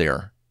out of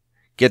there.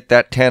 Get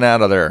that tin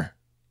out of there.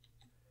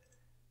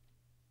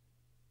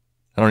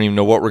 I don't even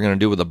know what we're going to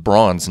do with the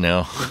bronze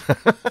now.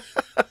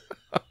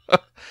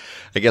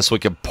 I guess we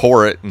could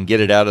pour it and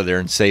get it out of there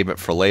and save it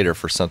for later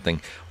for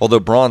something. Although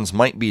bronze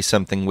might be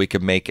something we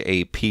could make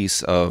a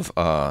piece of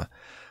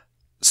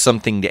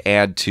something to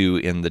add to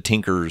in the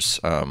Tinker's,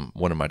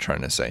 what am I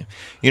trying to say?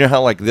 You know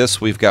how like this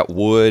we've got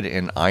wood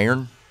and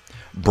iron?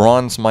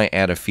 Bronze might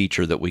add a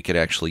feature that we could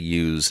actually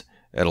use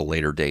at a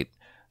later date.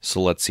 So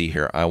let's see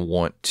here. I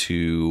want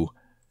to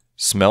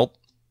smelt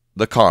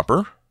the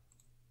copper.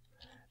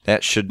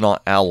 That should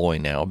not alloy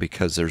now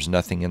because there's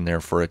nothing in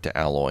there for it to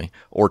alloy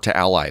or to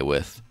ally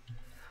with.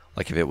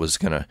 Like if it was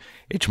gonna,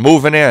 it's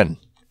moving in.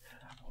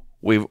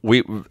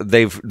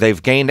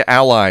 They've gained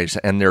allies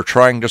and they're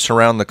trying to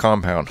surround the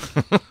compound.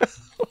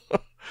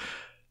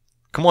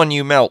 Come on,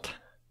 you melt.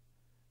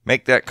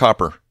 Make that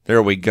copper.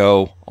 There we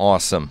go.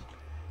 Awesome.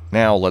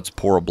 Now let's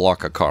pour a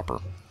block of copper.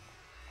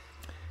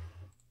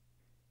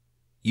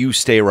 You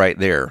stay right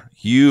there.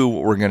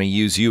 We're going to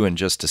use you in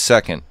just a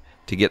second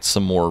to get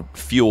some more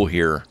fuel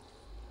here.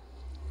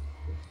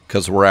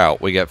 Because we're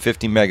out. We got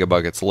 50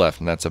 megabuckets left,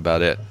 and that's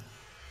about it.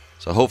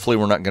 So hopefully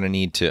we're not going to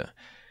need to...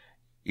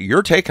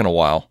 You're taking a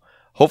while.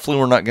 Hopefully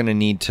we're not going to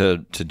need to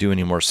do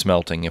any more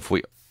smelting if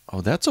we...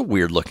 Oh, that's a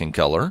weird looking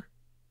color.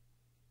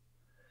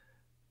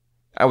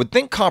 I would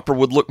think copper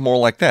would look more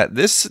like that.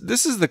 This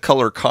is the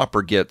color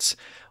copper gets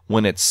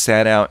when it's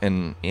sat out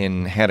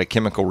and had a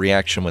chemical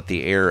reaction with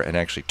the air and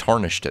actually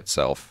tarnished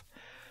itself.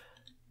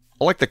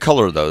 I like the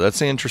color, though.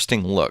 That's an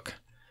interesting look.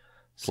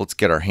 So let's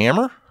get our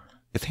hammer.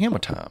 It's hammer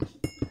time.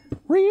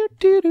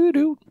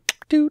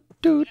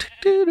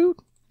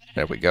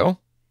 There we go.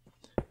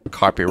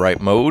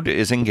 Copyright mode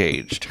is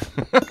engaged.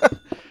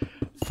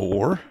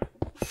 4,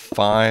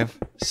 5,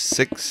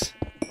 6,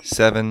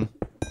 7,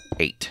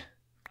 8.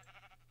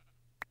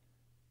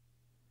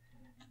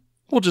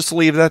 We'll just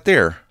leave that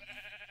there.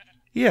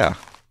 Yeah.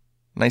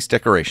 Nice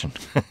decoration.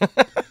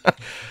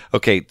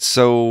 Okay,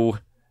 so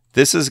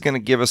this is going to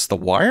give us the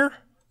wire.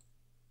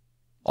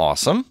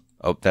 Awesome.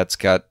 Oh, that's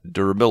got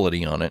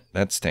durability on it.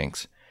 That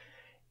stinks.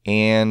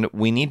 And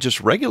we need just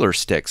regular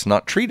sticks,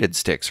 not treated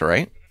sticks,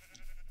 right?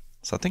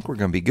 So I think we're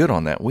going to be good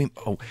on that.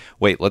 Oh,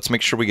 wait, let's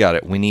make sure we got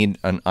it. We need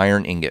an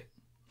iron ingot.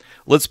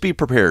 Let's be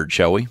prepared,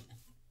 shall we?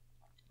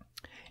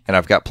 And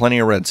I've got plenty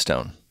of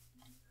redstone.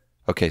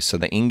 Okay, so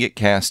the ingot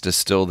cast is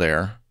still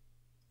there.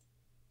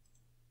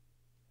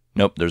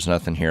 Nope, there's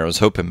nothing here. I was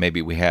hoping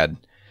maybe we had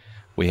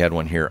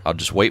one here. I'll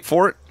just wait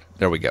for it.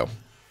 There we go.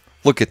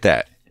 Look at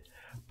that.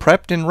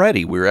 Prepped and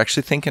ready. We were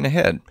actually thinking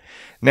ahead.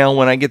 Now,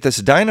 when I get this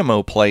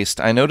dynamo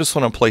placed, I noticed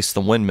when I placed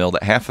the windmill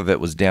that half of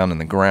it was down in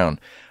the ground.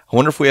 I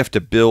wonder if we have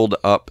to build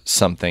up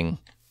something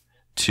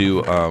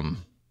to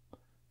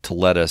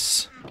let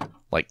us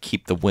like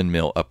keep the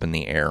windmill up in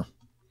the air.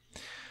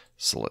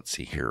 So let's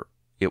see here.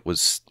 It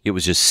was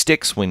just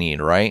sticks we need,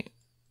 right?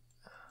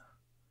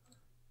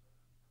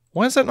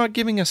 Why is that not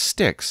giving us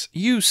sticks?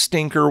 You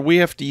stinker. We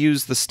have to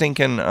use the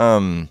stinking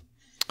the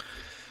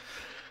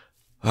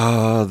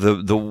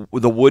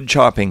wood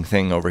chopping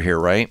thing over here,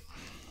 right?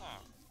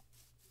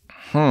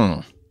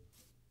 I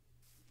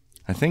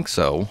think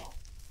so.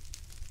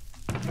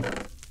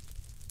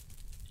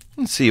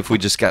 Let's see if we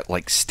just got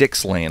like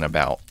sticks laying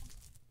about.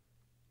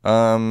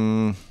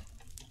 Back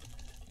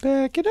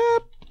it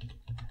up.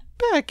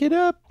 Back it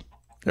up.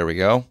 There we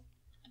go.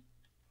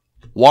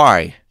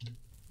 Why?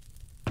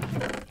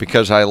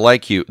 Because I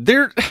like you.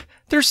 There's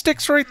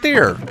sticks right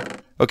there.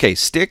 Okay,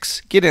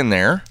 sticks, get in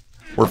there.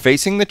 We're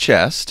facing the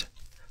chest.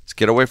 Let's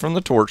get away from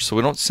the torch so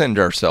we don't send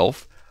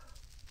ourselves.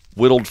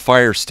 Whittled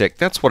fire stick.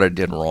 That's what I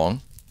did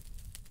wrong.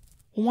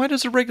 Well, why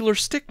does a regular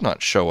stick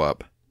not show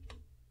up?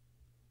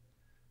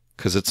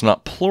 Because it's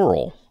not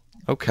plural.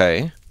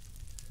 Okay.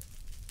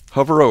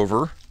 Hover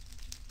over.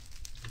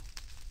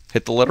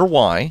 Hit the letter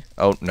Y.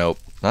 Oh, nope.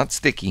 Not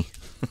sticky.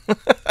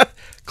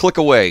 Click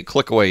away,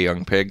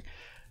 young pig.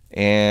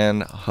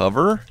 And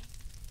hover.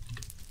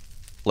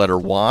 Letter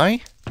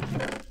Y.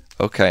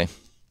 Okay.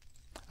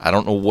 I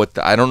don't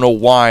know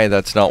why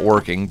that's not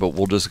working, but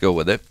we'll just go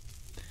with it.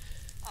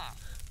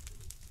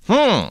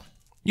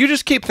 You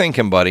just keep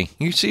thinking, buddy.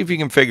 You see if you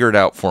can figure it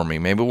out for me.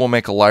 Maybe we'll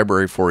make a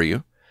library for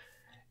you.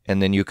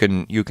 And then you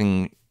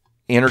can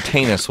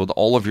entertain us with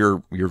all of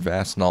your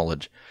vast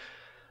knowledge.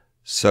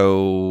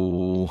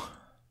 So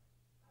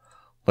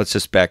let's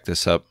just back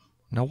this up.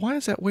 Now, why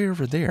is that way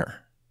over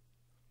there?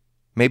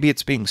 Maybe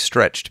it's being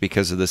stretched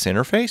because of this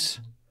interface?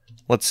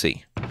 Let's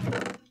see.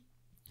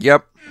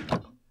 Yep.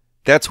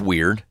 That's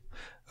weird.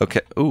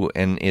 Okay. Ooh,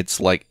 and it's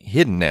like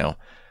hidden now.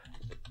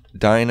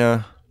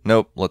 Dyna.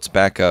 Nope. Let's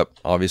back up.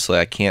 Obviously,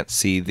 I can't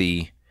see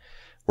the...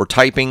 We're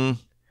typing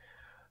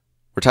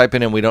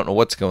and we don't know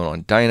what's going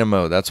on.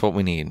 Dynamo. That's what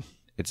we need.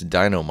 It's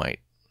dynamite.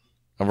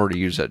 I've already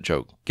used that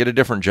joke. Get a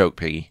different joke,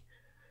 Piggy.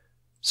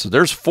 So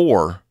there's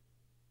 4.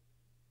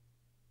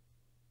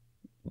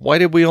 Why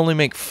did we only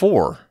make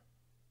 4?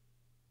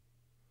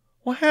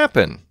 What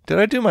happened? Did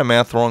I do my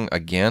math wrong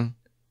again?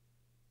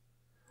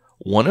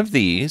 One of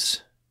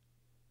these.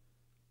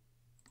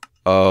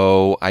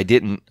 Oh, I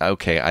didn't.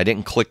 Okay, I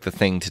didn't click the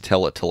thing to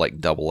tell it to like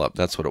double up.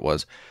 That's what it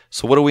was.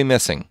 So what are we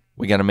missing?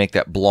 We got to make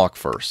that block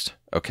first.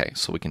 Okay,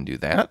 so we can do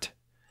that.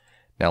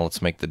 Now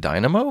let's make the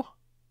dynamo.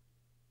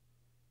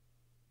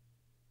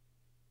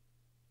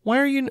 Why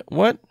are you...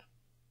 What?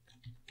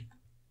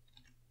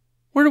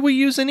 Where do we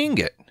use an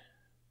ingot?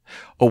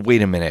 Oh,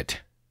 wait a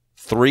minute.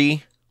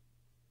 3,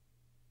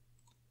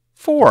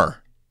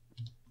 4.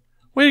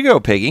 Way to go,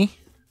 Piggy.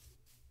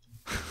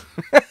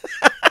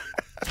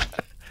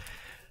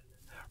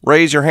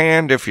 Raise your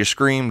hand if you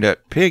screamed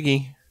at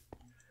Piggy.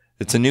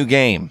 It's a new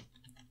game.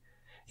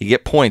 You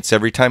get points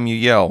every time you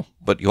yell,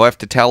 but you'll have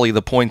to tally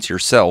the points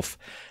yourself.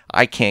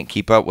 I can't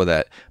keep up with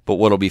that. But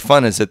what'll be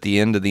fun is at the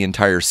end of the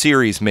entire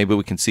series, maybe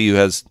we can see who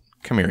has...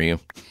 Come here, you.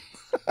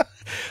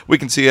 We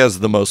can see who has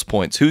the most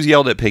points. Who's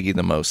yelled at Piggy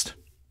the most?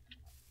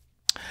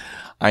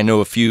 I know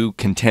a few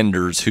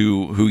contenders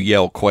who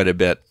yell quite a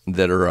bit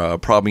that are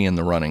probably in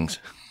the runnings.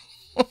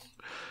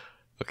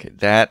 Okay,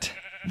 that.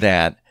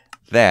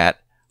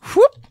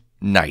 Whoop,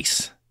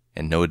 nice.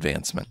 And no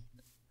advancement.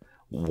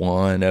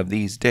 One of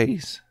these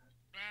days,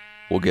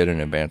 we'll get an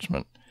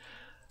advancement.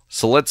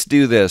 So let's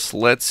do this.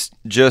 Let's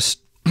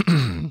just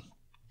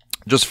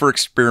for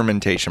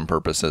experimentation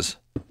purposes.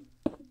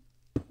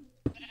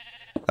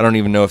 I don't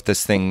even know if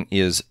this thing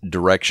is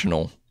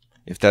directional,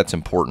 if that's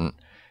important.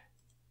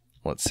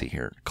 Let's see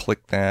here.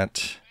 Click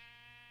that.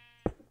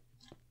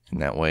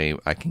 And that way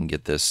I can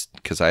get this,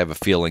 because I have a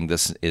feeling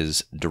this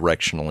is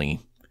directionally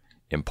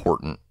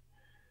important.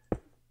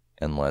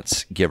 And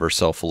let's give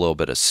ourselves a little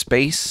bit of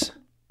space.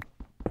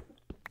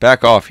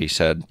 Back off, he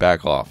said.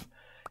 Back off.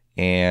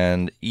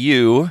 And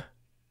you.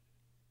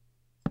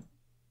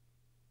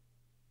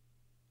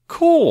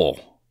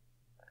 Cool.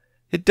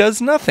 It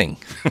does nothing.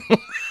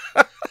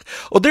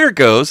 Well, there it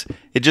goes.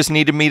 It just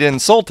needed me to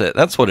insult it.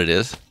 That's what it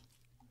is.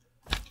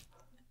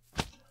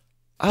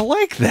 I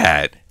like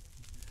that.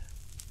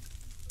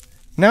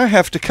 Now I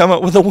have to come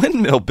up with a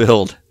windmill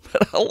build.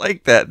 But I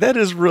like that. That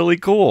is really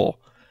cool.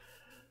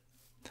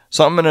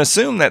 So I'm going to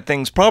assume that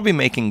thing's probably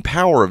making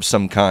power of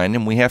some kind,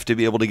 and we have to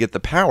be able to get the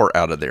power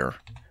out of there.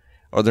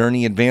 Are there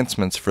any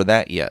advancements for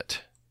that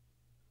yet?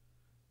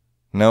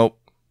 Nope.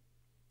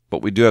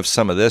 But we do have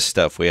some of this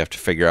stuff we have to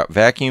figure out.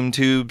 Vacuum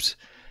tubes.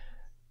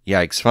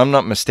 Yikes. If I'm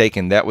not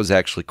mistaken, that was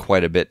actually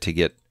quite a bit to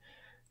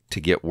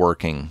get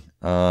working.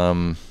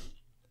 I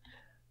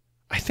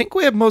think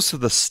we have most of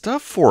the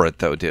stuff for it,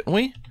 though, didn't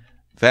we?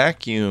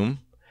 Vacuum.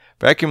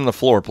 Vacuum the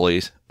floor,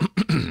 please.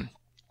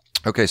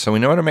 Okay, so we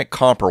know how to make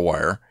copper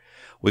wire.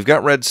 We've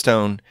got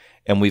redstone,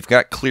 and we've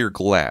got clear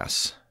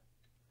glass.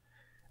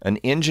 An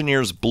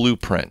engineer's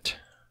blueprint.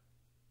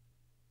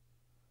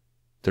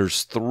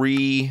 There's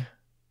 2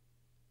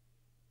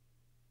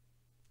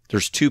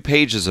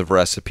 pages of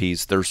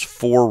recipes. There's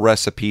 4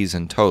 recipes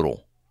in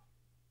total.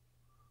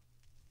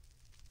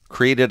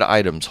 Created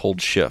items.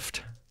 Hold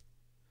shift.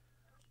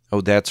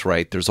 Oh, that's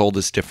right. There's all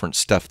this different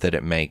stuff that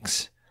it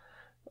makes.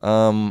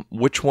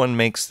 Which one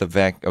makes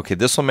the Okay,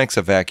 this one makes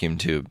a vacuum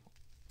tube.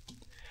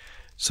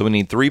 So we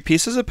need 3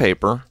 pieces of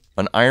paper,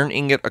 an iron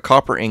ingot, a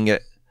copper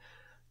ingot,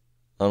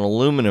 an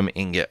aluminum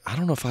ingot. I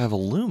don't know if I have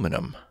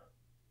aluminum.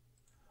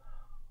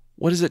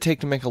 What does it take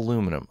to make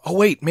aluminum? Oh,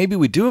 wait. Maybe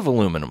we do have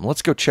aluminum.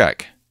 Let's go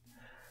check.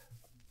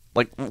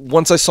 Like,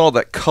 once I saw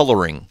that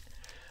coloring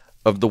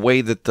of the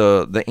way that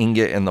the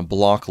ingot and the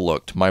block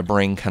looked, my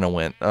brain kind of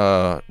went,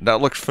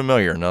 that looks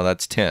familiar. No,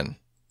 that's tin.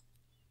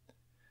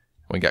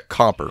 We got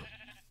copper.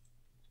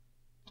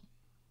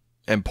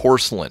 And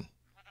porcelain.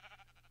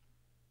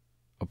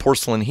 A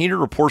porcelain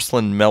heater or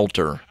porcelain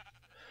melter?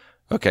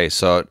 Okay,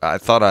 so I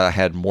thought I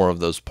had more of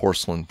those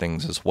porcelain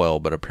things as well,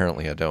 but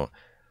apparently I don't.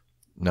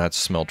 No,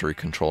 it's a smeltery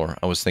controller.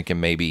 I was thinking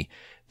maybe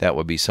that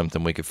would be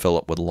something we could fill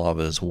up with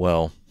lava as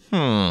well.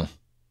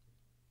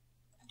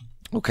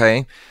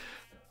 Okay.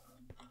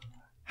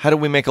 How do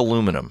we make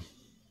aluminum?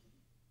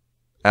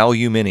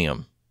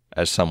 Aluminium,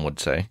 as some would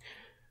say.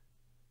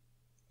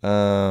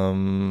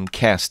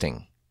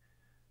 Casting.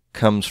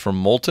 Comes from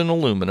molten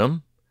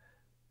aluminum.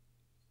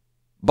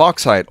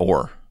 Bauxite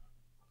ore.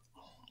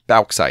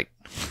 Bauxite.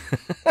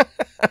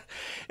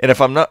 And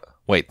if I'm not...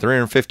 Wait,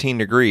 315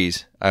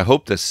 degrees. I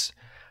hope this...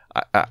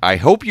 I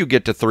hope you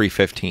get to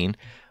 315.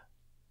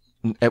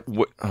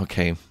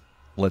 Okay,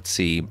 let's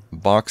see.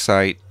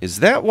 Bauxite. Is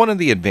that one of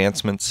the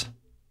advancements?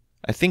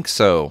 I think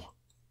so.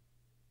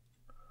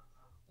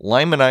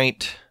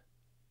 Limonite.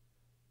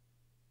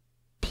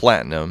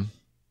 Platinum.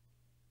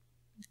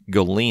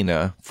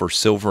 Galena for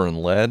silver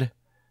and lead.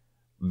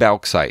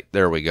 Bauxite.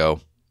 There we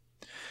go.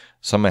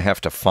 So I'm going to have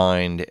to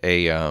find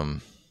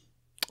an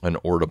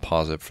ore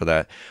deposit for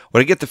that. When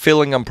I get the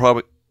feeling I'm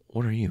probably...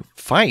 What are you?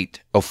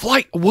 Fight. Oh,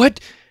 flight. What?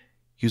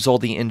 Use all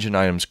the engine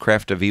items.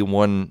 Craft a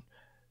V1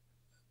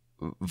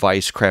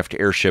 Vice Craft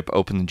airship.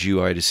 Open the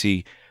GUI to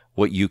see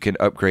what you can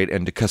upgrade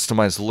and to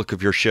customize the look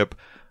of your ship.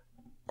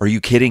 Are you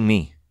kidding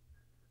me?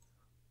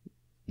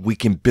 We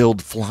can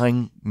build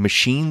flying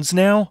machines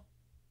now?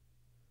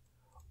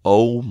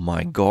 Oh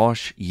my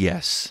gosh,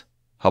 yes.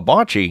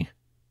 Hibachi?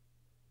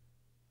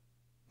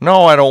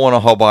 No, I don't want a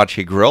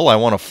hibachi grill. I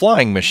want a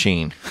flying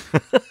machine.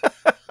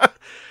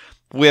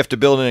 We have to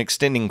build an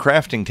extending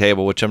crafting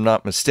table, which I'm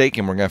not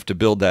mistaken. We're going to have to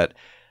build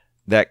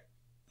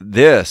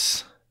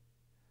this.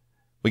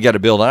 We got to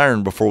build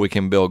iron before we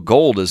can build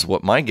gold is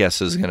what my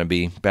guess is going to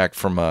be back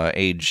from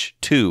age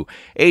 2.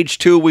 Age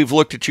 2, we've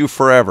looked at you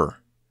forever.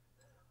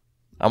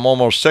 I'm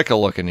almost sick of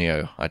looking at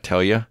you, I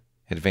tell you.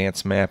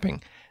 Advanced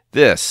mapping.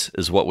 This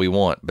is what we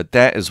want, but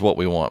that is what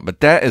we want,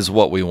 but that is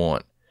what we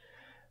want.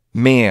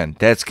 Man,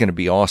 that's going to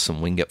be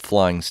awesome. We can get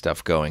flying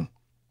stuff going.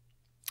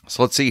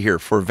 So let's see here.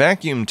 For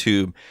vacuum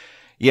tube,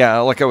 yeah,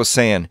 like I was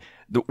saying,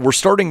 we're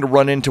starting to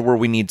run into where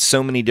we need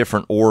so many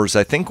different ores.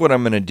 I think what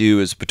I'm going to do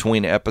is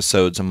between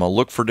episodes, I'm going to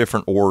look for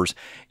different ores,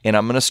 and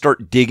I'm going to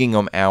start digging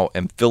them out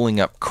and filling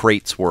up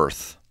crates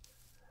worth.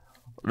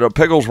 The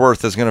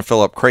Pigglesworth is going to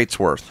fill up crates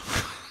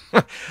worth.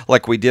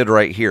 Like we did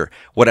right here.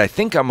 What I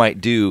think I might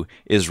do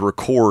is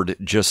record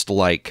just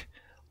like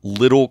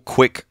little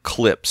quick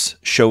clips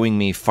showing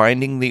me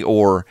finding the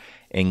ore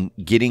and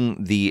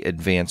getting the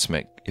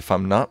advancement. If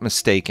I'm not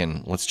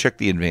mistaken, let's check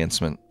the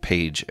advancement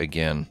page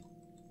again.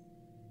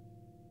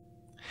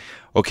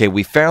 Okay,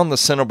 we found the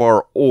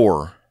Cinnabar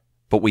ore,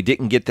 but we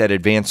didn't get that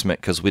advancement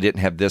because we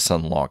didn't have this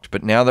unlocked.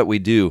 But now that we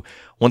do,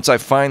 once I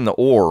find the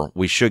ore,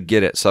 we should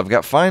get it. So I've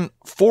got 4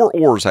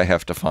 ores I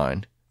have to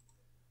find.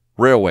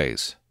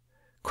 Railways.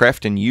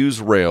 Craft and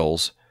use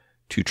rails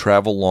to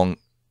travel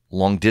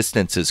long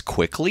distances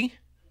quickly?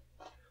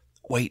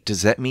 Wait,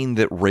 does that mean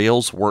that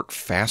rails work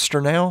faster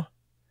now?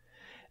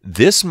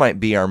 This might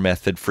be our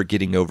method for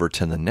getting over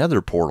to the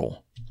Nether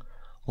portal.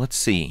 Let's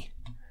see.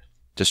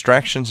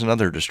 Distractions and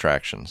other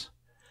distractions.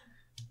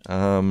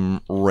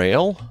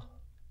 Rail?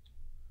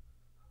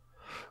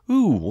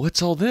 Ooh,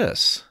 what's all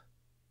this?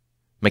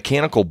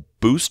 Mechanical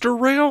booster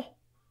rail?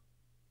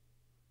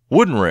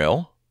 Wooden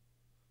rail?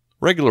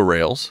 Regular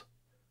rails?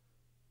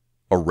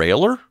 A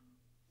railer?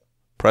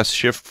 Press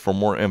shift for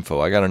more info.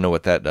 I gotta know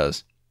what that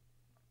does.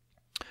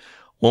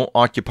 Won't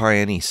occupy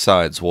any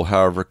sides. Will,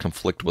 however,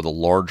 conflict with a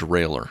large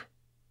railer.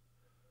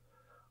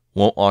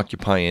 Won't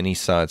occupy any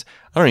sides.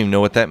 I don't even know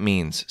what that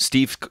means.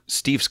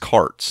 Steve's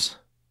carts.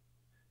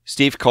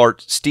 Steve's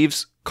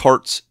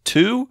carts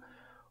 2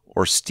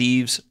 or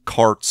Steve's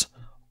carts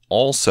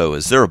also?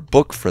 Is there a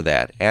book for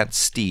that? At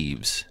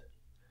Steve's.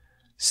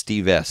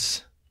 Steve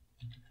S.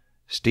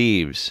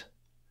 Steve's.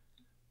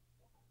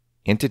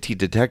 Entity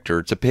detector.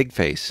 It's a pig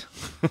face.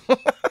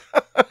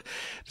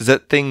 Does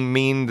that thing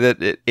mean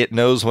that it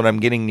knows when I'm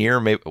getting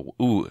near? Maybe.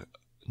 Ooh,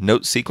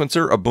 note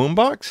sequencer, a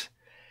boombox?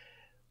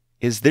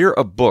 Is there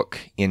a book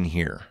in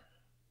here?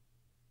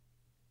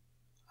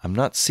 I'm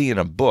not seeing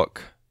a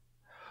book.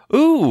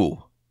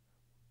 Ooh,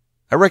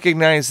 I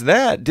recognize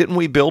that. Didn't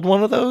we build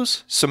one of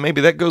those? So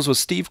maybe that goes with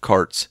Steve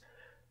carts.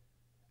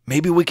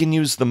 Maybe we can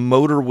use the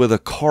motor with a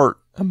cart.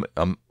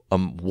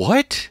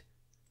 What?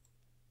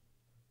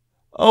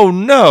 Oh,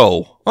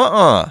 no.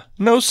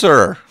 No,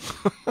 sir.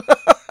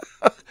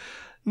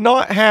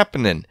 Not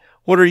happening.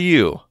 What are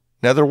you?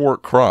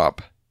 Netherwort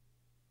crop.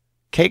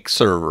 Cake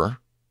server.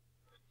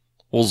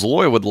 Well,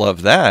 Zloy would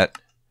love that.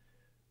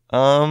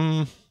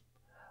 I'm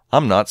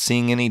not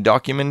seeing any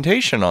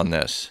documentation on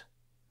this.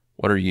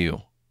 What are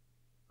you?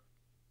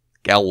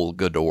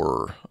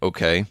 Galgador.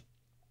 Okay.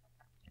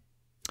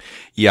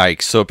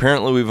 Yikes. So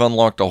apparently we've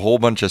unlocked a whole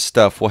bunch of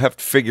stuff. We'll have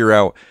to figure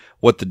out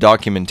what the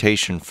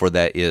documentation for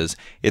that is.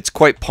 It's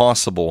quite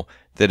possible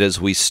that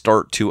as we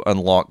start to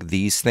unlock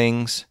these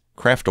things,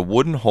 craft a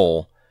wooden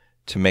hole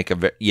to make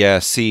a... Yeah,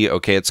 see,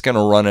 okay, it's going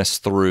to run us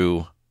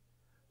through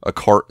a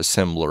cart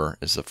assembler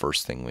is the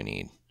first thing we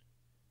need.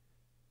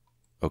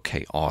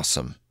 Okay,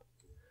 awesome.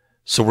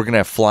 So we're going to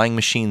have flying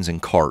machines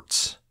and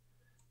carts.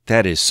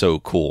 That is so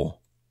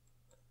cool.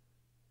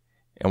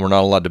 And we're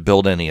not allowed to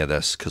build any of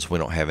this because we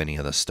don't have any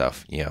of this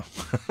stuff. Yeah.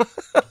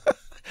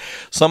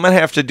 So I'm going to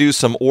have to do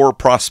some ore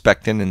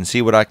prospecting and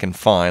see what I can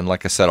find.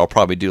 Like I said, I'll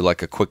probably do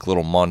like a quick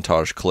little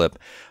montage clip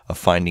of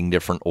finding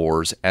different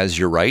ores. As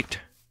you're right.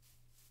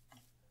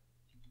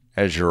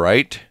 As you're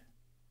right.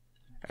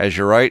 As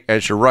you're right.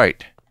 As you're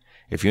right.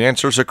 If you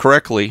answer it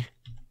correctly,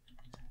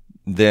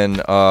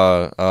 then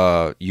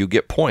you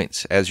get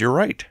points. As you're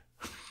right.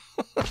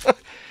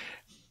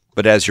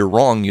 But as you're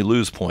wrong, you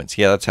lose points.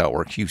 Yeah, that's how it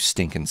works. You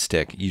stinking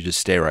stick. You just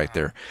stay right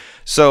there.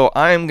 So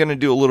I'm going to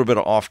do a little bit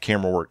of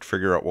off-camera work to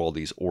figure out where all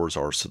these ores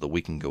are so that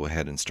we can go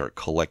ahead and start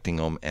collecting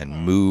them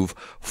and move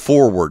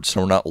forward so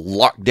we're not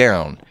locked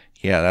down.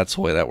 Yeah, that's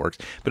the way that works.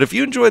 But if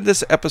you enjoyed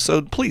this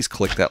episode, please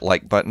click that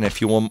like button.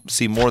 If you want to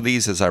see more of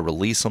these as I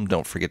release them,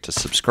 don't forget to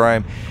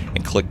subscribe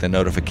and click the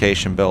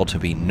notification bell to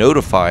be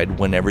notified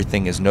when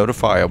everything is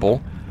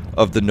notifiable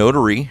of the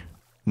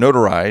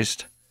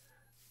notarized,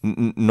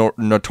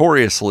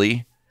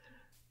 notoriously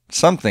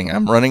something.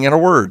 I'm running out of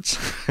words.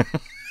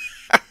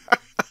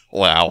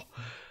 Wow.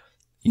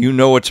 You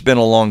know it's been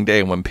a long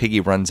day when Piggy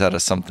runs out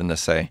of something to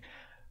say.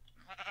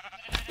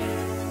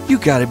 You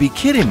gotta be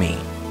kidding me.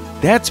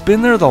 That's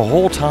been there the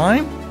whole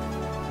time?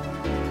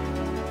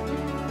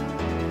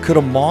 Could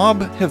a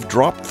mob have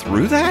dropped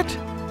through that?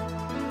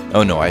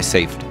 Oh no, I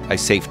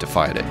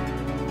safetified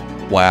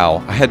it.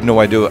 Wow, I had no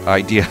idea I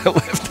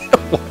left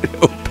it wide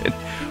open.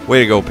 Way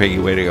to go, Piggy,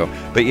 way to go.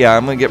 But yeah,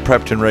 I'm going to get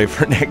prepped and ready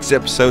for next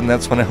episode, and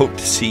that's when I hope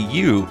to see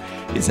you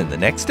is in the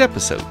next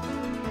episode.